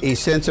reinstate a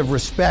sense of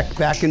respect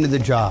back into the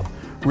job.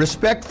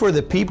 Respect for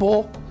the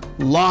people,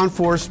 law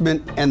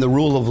enforcement, and the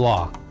rule of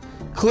law.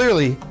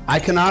 Clearly, I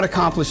cannot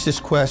accomplish this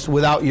quest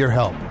without your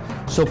help.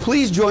 So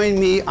please join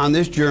me on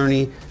this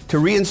journey to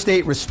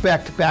reinstate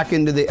respect back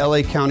into the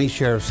LA County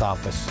Sheriff's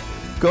Office.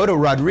 Go to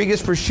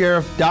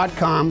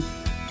RodriguezForSheriff.com,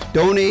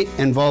 donate,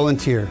 and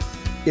volunteer.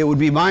 It would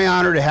be my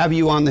honor to have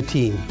you on the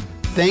team.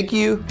 Thank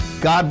you,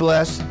 God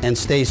bless, and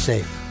stay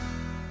safe.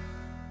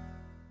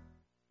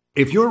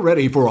 If you're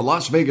ready for a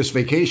Las Vegas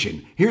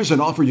vacation, here's an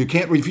offer you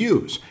can't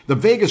refuse. The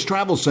Vegas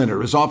Travel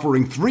Center is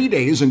offering 3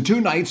 days and 2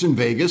 nights in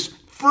Vegas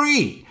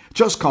free.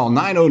 Just call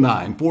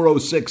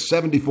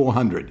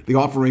 909-406-7400. The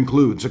offer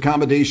includes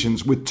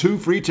accommodations with 2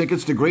 free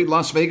tickets to great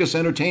Las Vegas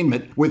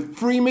entertainment with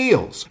free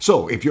meals.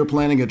 So if you're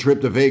planning a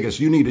trip to Vegas,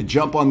 you need to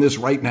jump on this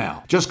right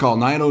now. Just call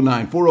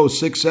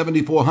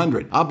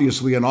 909-406-7400.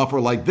 Obviously, an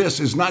offer like this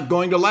is not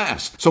going to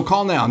last. So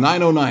call now,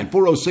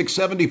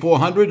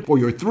 909-406-7400 for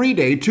your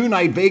 3-day,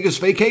 2-night Vegas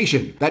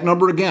vacation. That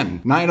number again,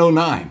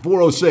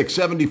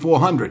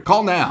 909-406-7400.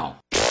 Call now.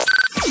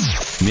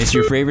 Miss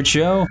your favorite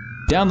show?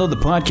 Download the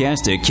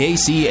podcast at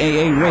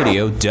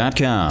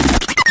KCAAradio.com.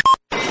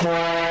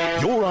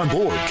 You're on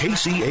board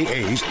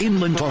KCAA's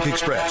Inland Talk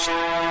Express.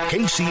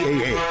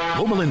 KCAA,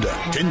 Loma Linda,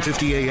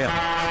 1050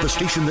 AM, the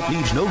station that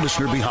leaves no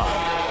listener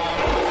behind.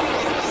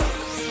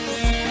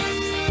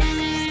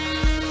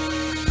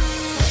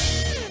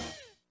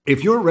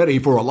 If you're ready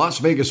for a Las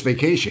Vegas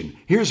vacation,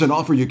 here's an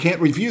offer you can't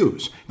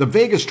refuse. The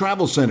Vegas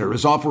Travel Center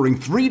is offering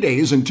 3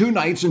 days and 2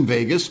 nights in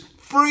Vegas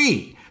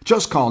free.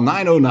 Just call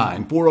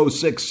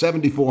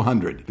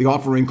 909-406-7400. The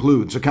offer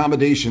includes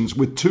accommodations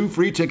with 2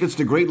 free tickets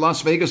to Great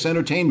Las Vegas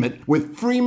Entertainment with free